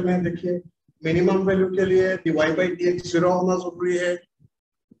प्रॉब्लम है? देखिए, मिनिमम वैल्यू के लिए dy by dx 0 होना जरूरी है।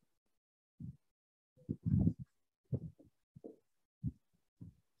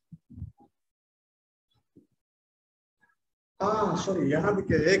 हाँ sorry, यहाँ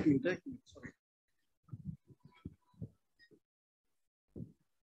देखिए, एक minute sorry.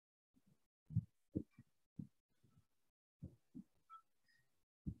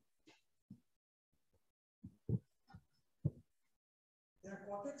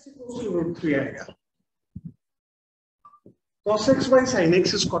 cos x equals to root 3 आएगा। cos x by sin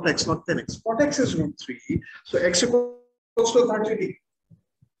x is cot x, not tan x. Cot x is root 3, so x equals to 30 degree.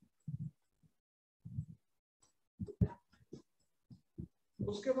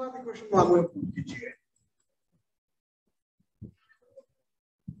 उसके बाद इक्वेशन वन में पुट कीजिए।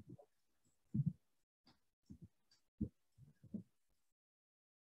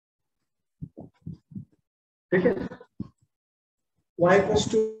 ठीक है, y equals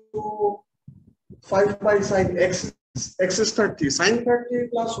to 5 by sin x, x is 30, sin 30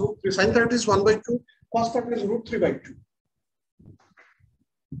 plus root 3, sin 30 is 1/2, cos 30 is root 3 by 2.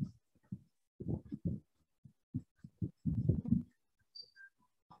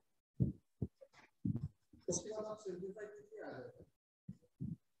 उसके बाद आप simplify कीजिए, आ जाएगा।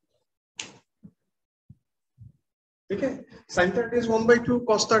 ठीक है, sin 30 is 1 by 2,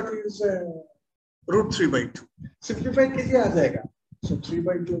 cos 30 is root 3 by 2. Simplify कीजिए, आ जाएगा। So 3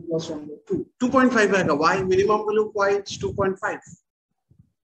 by 2 plus 1 by 2, 2.5 आएगा। Why? Minimum value of y is 2.5.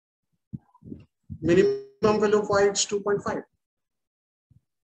 Minimum value of y is 2.5.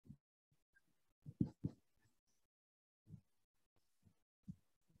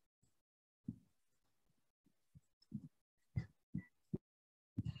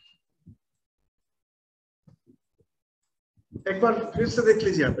 एक बार फिर से देख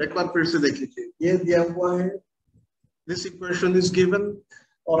लीजिए, आप एक बार फिर से देख लीजिए। ये दिया हुआ है, दिस इक्वेशन इज गिवन,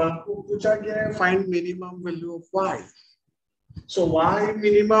 और आपको पूछा गया है find minimum value of y. So y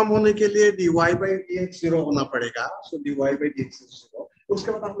minimum होने के लिए dy by dx 0 होना पड़ेगा। सो dy by dx is 0.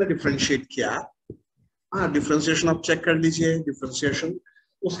 उसके बाद हमने डिफरेंशिएट किया। हाँ, डिफरेंशिएशन आप चेक कर लीजिए, डिफरेंशिएशन।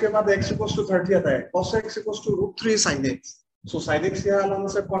 उसके बाद x इक्वल्स टू 30 आता है, cos x equals to root 3 sin x. So sin x यहाँ लाने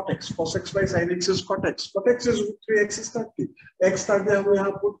से cot x, cos x by sin x is cot x. Cot x is root 3, x is 30. x 30 हमने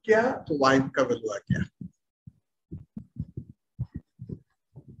यहाँ put किया तो y का वैल्यू आ गया।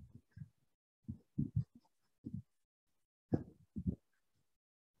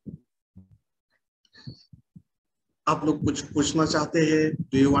 आप लोग कुछ पूछना चाहते हैं?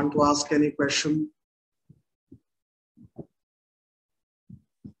 Do you want to ask any question?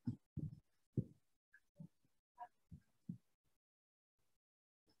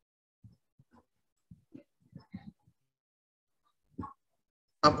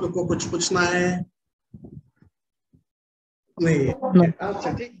 आप लोग को कुछ पूछना है? नहीं,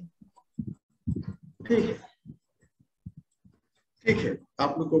 अच्छा ठीक ठीक है, ठीक है।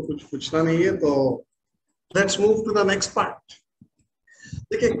 आप लोग को कुछ पूछना नहीं है तो let's move to the next part.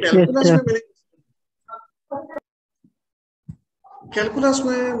 देखिए, कैलकुलस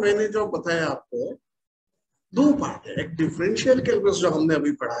में मैंने जो बताया आपको, दो पार्ट है। एक डिफरेंशियल कैलकुलस जो हमने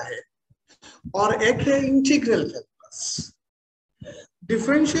अभी पढ़ा है, और एक है इंटीग्रल कैलकुलस।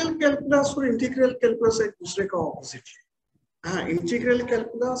 डिफरेंशियल कैलकुलस और इंटीग्रल कैलकुलस एक दूसरे का ऑपोजिट है। हाँ, integral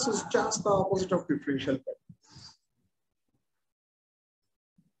calculus is just the opposite of differential calculus.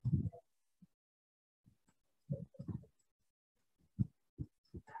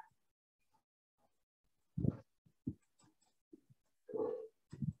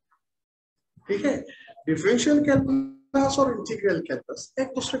 ठीक है, डिफरेंशियल कैलकुलस और इंटीग्रल कैलकुलस एक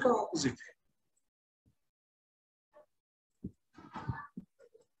दूसरे का ऑपोजिट है।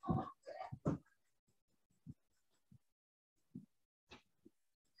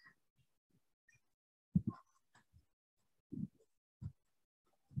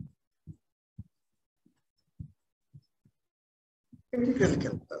 इंटीग्रल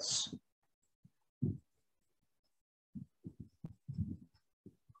कैलकुलस,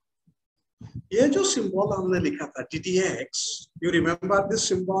 ये जो सिंबल हमने लिखा था ddx, you remember this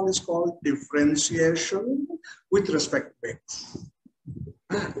symbol is called differentiation with respect to x।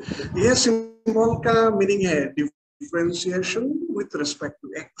 ये सिंबल का मीनिंग है differentiation with respect to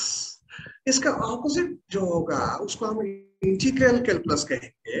x। इसका ऑपोजिट जो होगा उसको हम इंटीग्रल कैलकुलस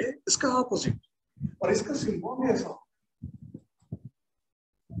कहेंगे, इसका ऑपोजिट। और इसका सिंबल ऐसा,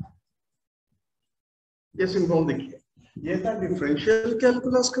 ये सिंबल देखिए, ये था डिफरेंशियल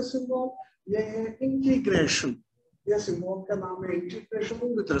कैलकुलस का सिंबल, ये है इंटीग्रेशन। ये सिंबल का नाम है integration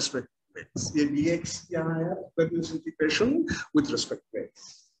with respect to x। ये dx यहाँ है, that means integration with respect to x।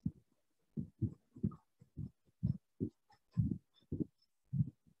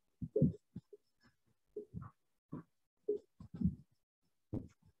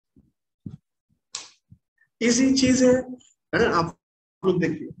 Easy चीज है, आप लोग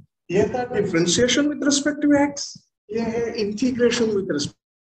देखिए, ये था differentiation with respect to x, ये है integration with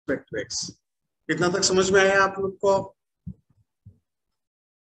respect to x। कितना तक समझ में आया आप लोग को?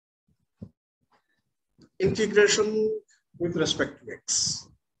 Integration with respect to x,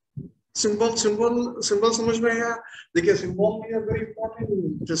 symbol symbol symbol समझ में आया? देखिए, सिंबल में वेरी इंपॉर्टेंट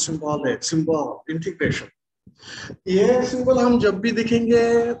जो सिंबल है, सिंबल इंटीग्रेशन। ये सिंबल हम जब भी दिखेंगे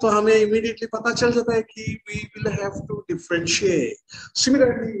तो हमें इमीडिएटली पता चल जाता है कि we will have to differentiate.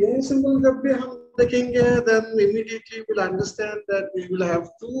 Similarly ये सिंबल जब भी हम देखेंगे then immediately will understand that we will have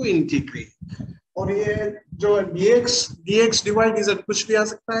to integrate. और ये जो dx dy dz कुछ भी आ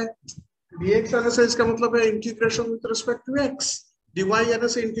सकता है। dx आने से इसका मतलब है integration with respect to x, dy आने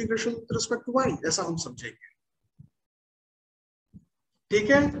से integration with respect to y, ऐसा हम समझेंगे। ठीक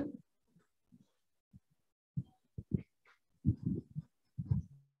है,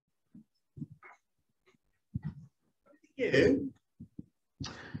 ये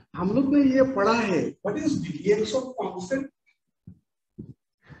हम लोग ने ये पढ़ा है, what is ddx of constant?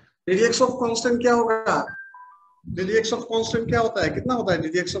 ddx of constant क्या होगा? ddx ऑफ कांस्टेंट क्या होता है? कितना होता है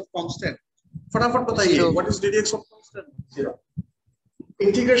ddx ऑफ कांस्टेंट? फटाफट बताइए, what is ddx of constant? 0।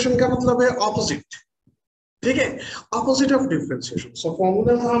 Integration का मतलब है ऑपोजिट, ठीक है, opposite of differentiation. So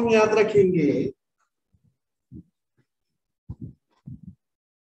formula हम याद रखेंगे,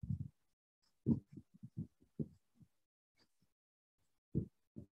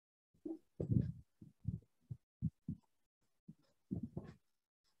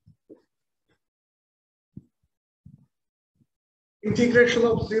 integration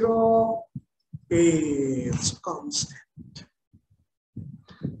of 0 is constant.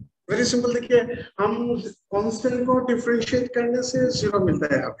 Very simple. देखिए, हम कांस्टेंट को डिफरेंशिएट करने से 0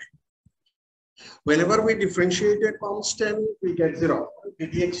 मिलता है हमें। Whenever we differentiate a constant, we get 0.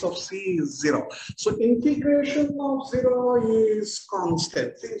 ddx of c is 0. So integration of 0 is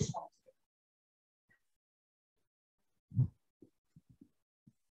constant. C is constant.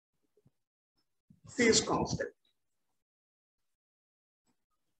 C is constant.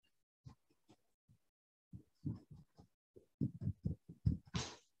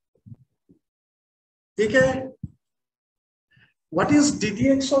 ठीक है। What is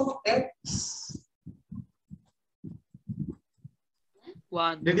ddx of x?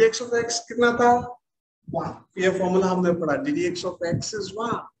 1. ddx of x कितना था? 1. ये फॉर्मूला हमने पढ़ा, ddx of x is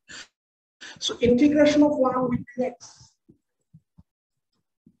 1. So integration of 1 with dx.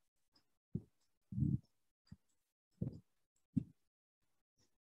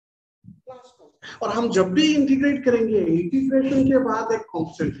 और हम जब भी इंटीग्रेट करेंगे, इंटीग्रेशन के बाद एक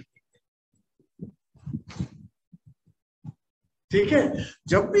कांस्टेंट लिखेंगे, ठीक है।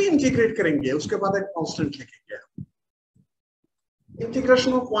 जब भी इंटीग्रेट करेंगे उसके बाद एक कांस्टेंट लिखेंगे।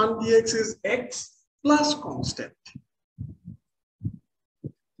 Integration of 1 dx is x plus constant.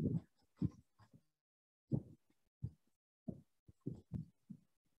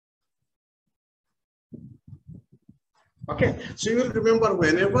 Okay, so you will remember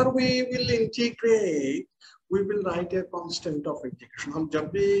whenever we will integrate, we will write a constant of integration. हम जब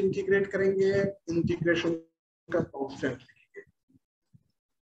भी इंटीग्रेट करेंगे, इंटीग्रेशन का कांस्टेंट लिखेंगे।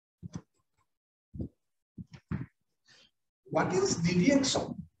 What is ddx of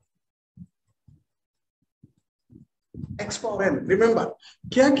x power n? Remember,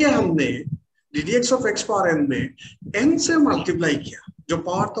 क्या किया हमने? ddx of x power n में n से मल्टीप्लाई किया, जो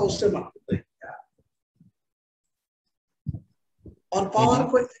पावर था उससे मल्टीप्लाई किया और पावर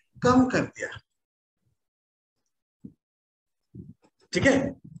को कम कर दिया, ठीक है।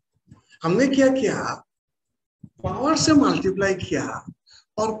 हमने क्या किया? पावर से मल्टीप्लाई किया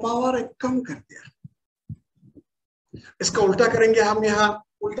और पावर एक कम कर दिया। इसका उल्टा करेंगे, हम यहां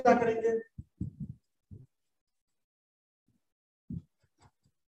उल्टा करेंगे।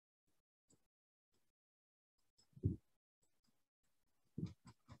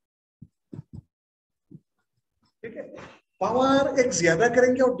 ठीक है, पावर एक ज्यादा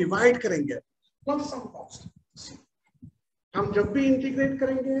करेंगे और डिवाइड करेंगे प्लस सम कांस्टेंट। हम जब भी इंटीग्रेट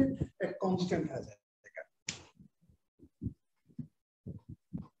करेंगे एक कांस्टेंट आ जाएगा।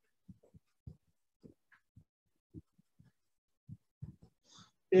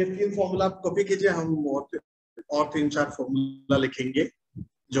 ये 3 फॉर्मूला आप कॉपी कीजिए, हम और 3-4 फॉर्मूला लिखेंगे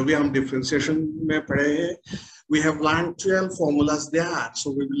जो भी हम डिफरेंशिएशन में पढ़े हैं। We have learn 12 formulas there,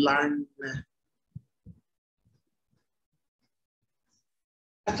 so we will learn.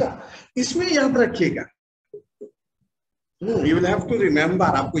 अच्छा, इसमें याद रखिएगा, you will have to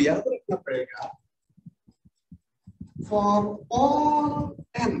remember, आपको याद रखना पड़ेगा, for all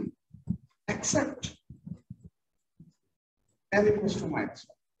n accept n equals to -1,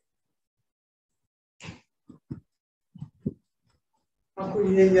 आपको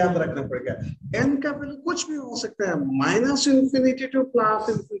ये याद रखना पड़ेगा। n का वैल्यू कुछ भी हो सकता है, -∞ टू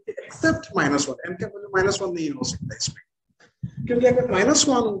 +∞ एक्सेप्ट -1। n का वैल्यू -1 नहीं हो सकता इसमें, क्योंकि अगर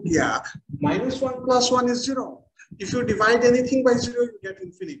 -1 किया, -1 + 1 is 0. If you divide anything by 0, you get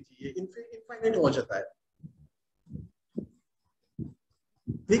infinity. ये infinite हो जाता है,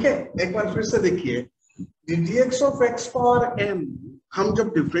 ठीक है। एक बार फिर से देखिए, ddx of x power n हम जब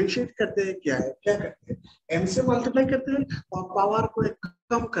डिफरेंशिएट करते हैं क्या करते हैं? n से मल्टीप्लाई करते हैं और पावर को एक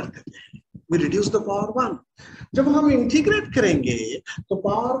कम कर देते हैं, we reduce the power 1. जब हम इंटीग्रेट करेंगे तो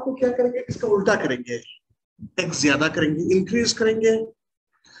पावर को क्या करेंगे? इसका उल्टा करेंगे, एक ज्यादा करेंगे, इंक्रीज करेंगे,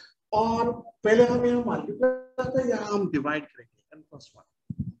 और पहले हम यहाँ मल्टीप्लाई करते हैं, यहाँ हम डिवाइड करेंगे n + 1।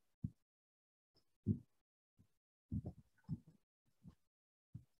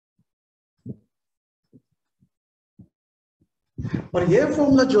 और ये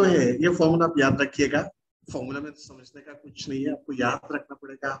फॉर्मूला जो है, ये फॉर्मूला आप याद रखिएगा, फॉर्मूला में तो समझने का कुछ नहीं है, आपको याद रखना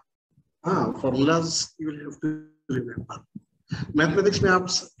पड़ेगा। हाँ, formulas you will have to remember. Mathematics में आप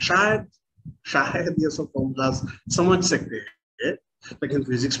शायद ये सब फॉर्मूलाज समझ सकते हैं, लेकिन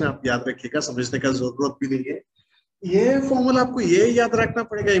फिजिक्स में आप याद रखिएगा, समझने का जरूरत भी नहीं है। ये फॉर्मूला आपको ये याद रखना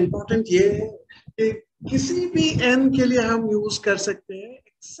पड़ेगा, इंपॉर्टेंट ये है कि किसी भी n के लिए हम यूज कर सकते हैं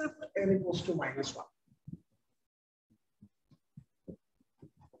accept n equals to -1।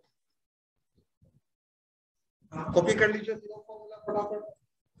 Copy कर लीजिए तीनों फॉर्मूला फटाफट।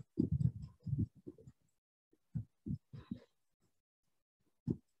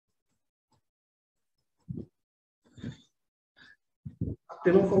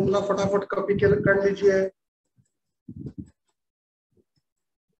 तीनों फॉर्मूला फटाफट कॉपी कर लीजिए।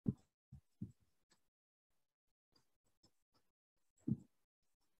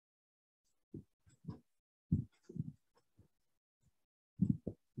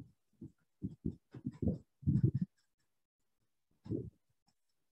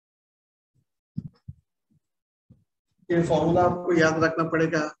 ये फॉर्मूला आपको याद रखना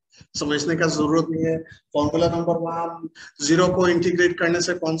पड़ेगा, समझने का जरूरत नहीं है। फॉर्मूला नंबर 1, 0 को इंटीग्रेट करने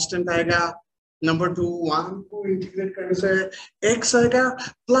से कांस्टेंट आएगा। नंबर 2, 1 को इंटीग्रेट करने से x आएगा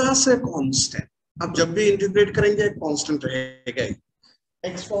प्लस ए कांस्टेंट। अब जब भी इंटीग्रेट करेंगे कांस्टेंट रहेगा ही।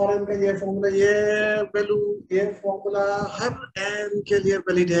 x फॉर n का ये फॉर्मूला, ये वैल्यू, ये फॉर्मूला हर n के लिए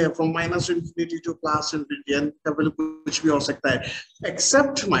वैलिड है, from -infinity two plus infinity. n का वैल्यू कुछ भी हो सकता है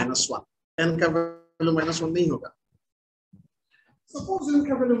एक्सेप्ट -1। n का वैल्यू -1 नहीं होगा। सपोज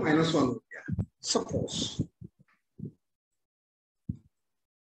इनका वैल्यू -1 हो गया, suppose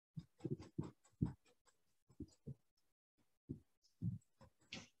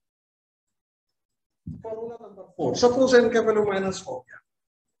formula number 4, suppose n का वैल्यू -1 हो गया,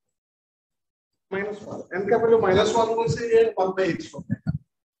 -1, n का वैल्यू -1 होने से ये 1/x हो जाएगा।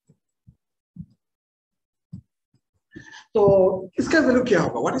 तो इसका वैल्यू क्या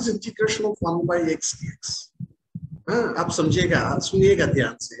होगा? What is integration of 1/x dx? हाँ, आप समझिएगा, सुनिएगा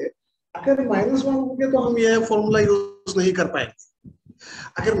ध्यान से। अगर -1 हो गया तो हम ये फॉर्मूला यूज नहीं कर पाएंगे।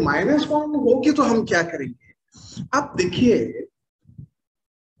 अगर -1 होगी तो हम क्या करेंगे? आप देखिए,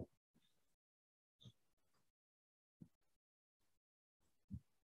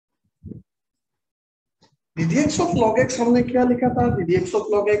 ddx ऑफ log x हमने क्या लिखा था? ddx of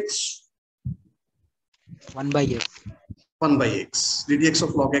log x 1/x, ddx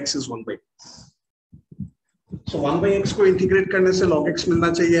of log x is 1/x। So 1/x को इंटीग्रेट करने से log x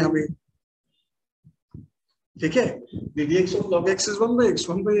मिलना चाहिए हमें, ठीक है। ddx of log x is 1/x,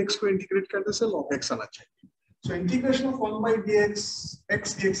 1/x को इंटीग्रेट करने से log x आना चाहिए। So integration of 1/dx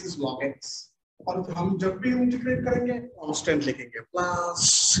x dx is log x, और हम जब भी इंटीग्रेट करेंगे कांस्टेंट लिखेंगे प्लस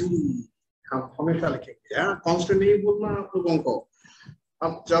c, हम हमेशा लिखेंगे। कांस्टेंट नहीं बोलना आप लोगों को,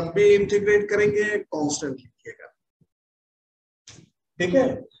 अब जब भी इंटीग्रेट करेंगे कांस्टेंट लिखिएगा, ठीक है।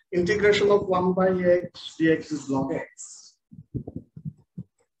 Integration of 1/x dx is log x।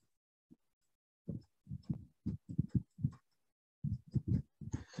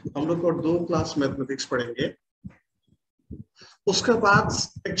 हम लोग को 2 क्लास मैथमेटिक्स पढ़ेंगे, उसके बाद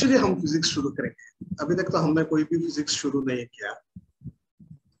एक्चुअली हम फिजिक्स शुरू करेंगे। अभी तक तो हमने कोई भी फिजिक्स शुरू नहीं किया।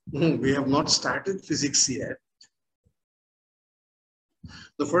 We have not started physics yet.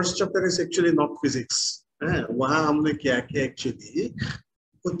 The first chapter is actually not physics. वहां हमने क्या किया एक्चुअली,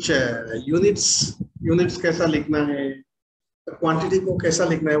 कुछ यूनिट्स कैसा लिखना है, क्वांटिटी को कैसा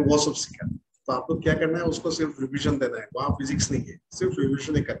लिखना है, वो सब सीखा। तो आपको क्या करना है, उसको सिर्फ रिवीजन देना है। वहां फिजिक्स नहीं है, सिर्फ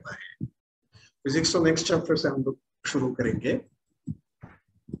रिवीजन ही करना है। फिजिक्स तो नेक्स्ट चैप्टर से हम लोग शुरू करेंगे।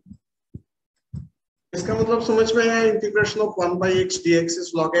 इसका मतलब समझ में आया? Integration of 1/x dx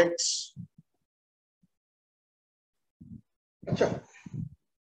is log x। अच्छा,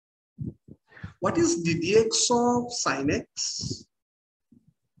 what is ddx of sin x?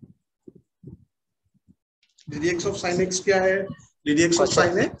 ddx of sin x क्या है? ddx of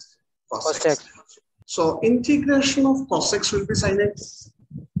sin x cos x। So integration of cos x will be sin x।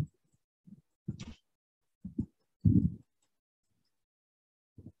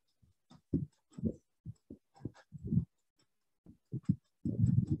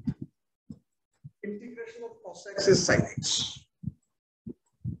 Integration of cos x is sin x।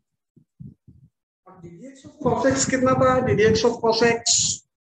 अब ddx of cos x कितना था? ddx of cos x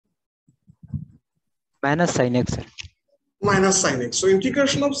minus sine x है। minus sin x। So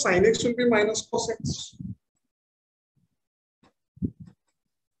integration of sin x will be minus cos x।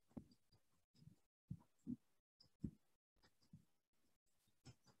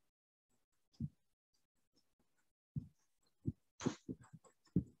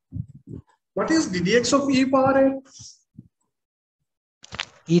 What is ddx of e power x?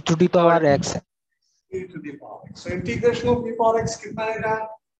 e to the power x। e to the power x. So integration of e power x कितना आएगा?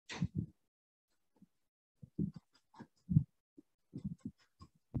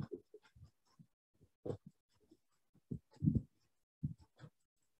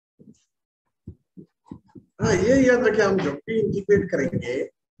 हाँ, ये याद रखिए, हम जब भी integrate करेंगे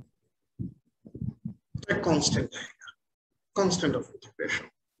तो एक कांस्टेंट आएगा, कांस्टेंट ऑफ इंटीग्रेशन।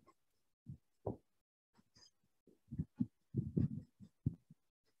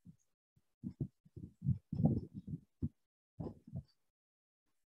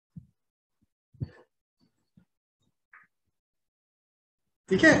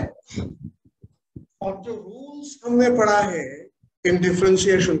 ठीक है। और जो रूल्स हमने पढ़ा है इन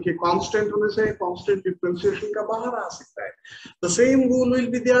डिफरेंशिएशन की, कांस्टेंट होने से कांस्टेंट डिफरेंशिएशन का बाहर आ सकता है। The same rule will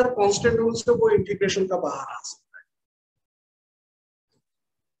be there, constant होने से वो इंटीग्रेशन का बाहर आ सकता है।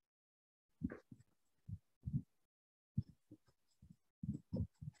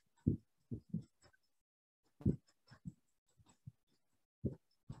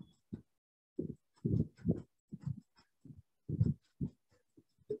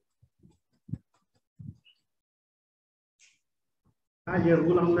 हाँ, ये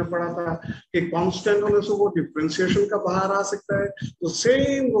रूल हमने पढ़ा था कि कांस्टेंट होने से वो डिफरेंशिएशन का बाहर आ सकता है, तो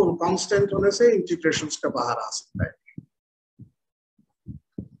सेम रूल कांस्टेंट होने से इंटीग्रेशन का बाहर आ सकता है।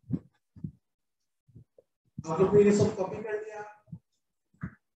 आप लोग ने ये सब कॉपी कर लिया?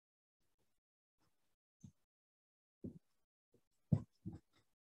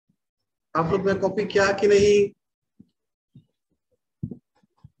 आप लोग ने कॉपी किया कि नहीं?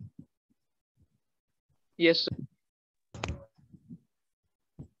 यस।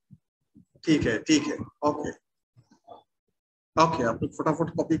 ठीक है, ठीक है, ओके ओके। आप लोग फटाफट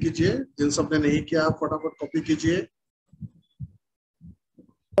कॉपी कीजिए, जिन सब ने नहीं किया आप फटाफट कॉपी कीजिए।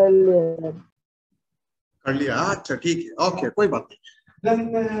 कर लिया? अच्छा ठीक है, ओके, कोई बात नहीं।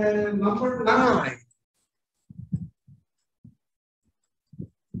 नंबर 9,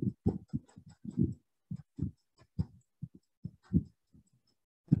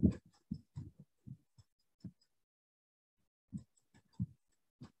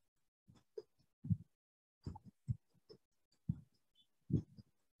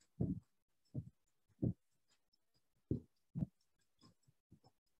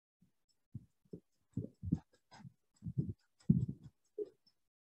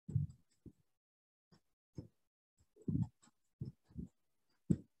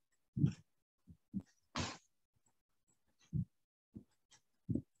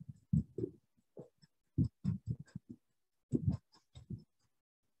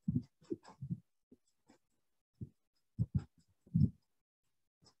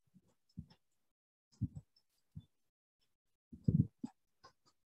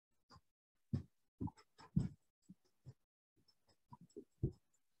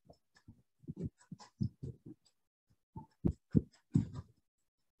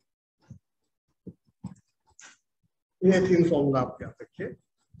 ये 3 फॉर्मूला आप याद रखिए।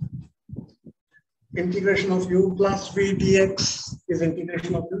 Integration of u plus v dx is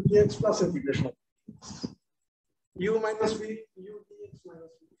integration of u dx plus integration of u minus v, u dx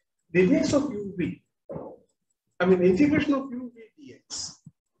minus v, dx of u v, I mean integration of u v dx।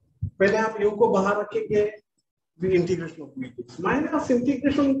 पहले आप u को बाहर रखेंगे, v integration of v dx minus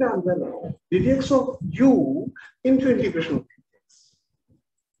integration के अंदर dx of u into integration of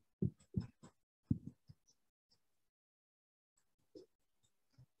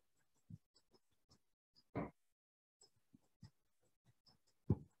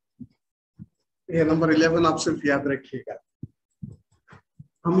ये number 11 आप सिर्फ याद रखिएगा।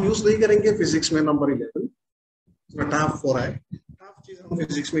 हम यूज नहीं करेंगे फिजिक्स में नंबर 11, इसमें टाफ हो रहा है। टाफ चीज हम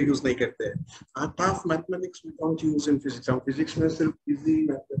फिजिक्स में यूज नहीं करते हैं। Tough mathematics we don't use in physics. हम फिजिक्स में सिर्फ इजी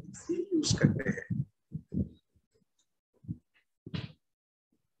मैथमेटिक्स ही यूज करते हैं।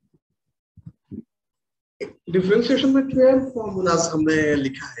 डिफरेंशिएशन में 12 फॉर्मूलाज हमने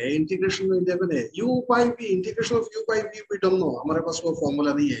लिखा है, इंटीग्रेशन में 11 है। u by v, integration of u by v we don't know, हमारे पास वो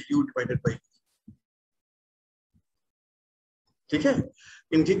फॉर्मूला नहीं है, u डिवाइडेड बाय। ठीक है।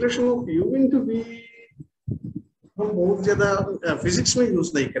 Integration of u into v हम बहुत ज्यादा फिजिक्स में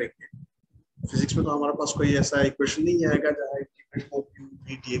यूज नहीं करेंगे। फिजिक्स में तो हमारे पास कोई ऐसा इक्वेशन नहीं आएगा जहाँ integration of u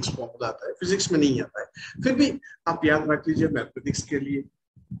v dx formula आता है, फिजिक्स में नहीं आता है। फिर भी आप याद रख लीजिए मैथमेटिक्स के लिए।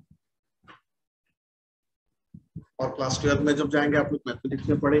 और क्लास 12 में जब जाएंगे आप लोग मैथमेटिक्स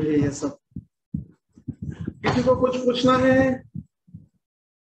में पढ़ेंगे ये सब। किसी को कुछ पूछना है?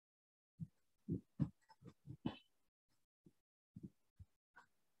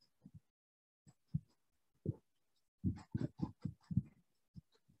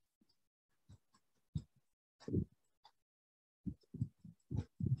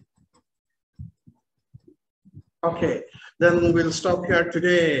 Okay, then we'll stop here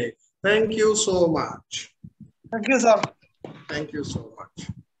today. Thank you so much. Thank you, sir. Thank you so much.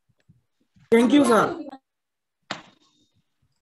 Thank you, sir.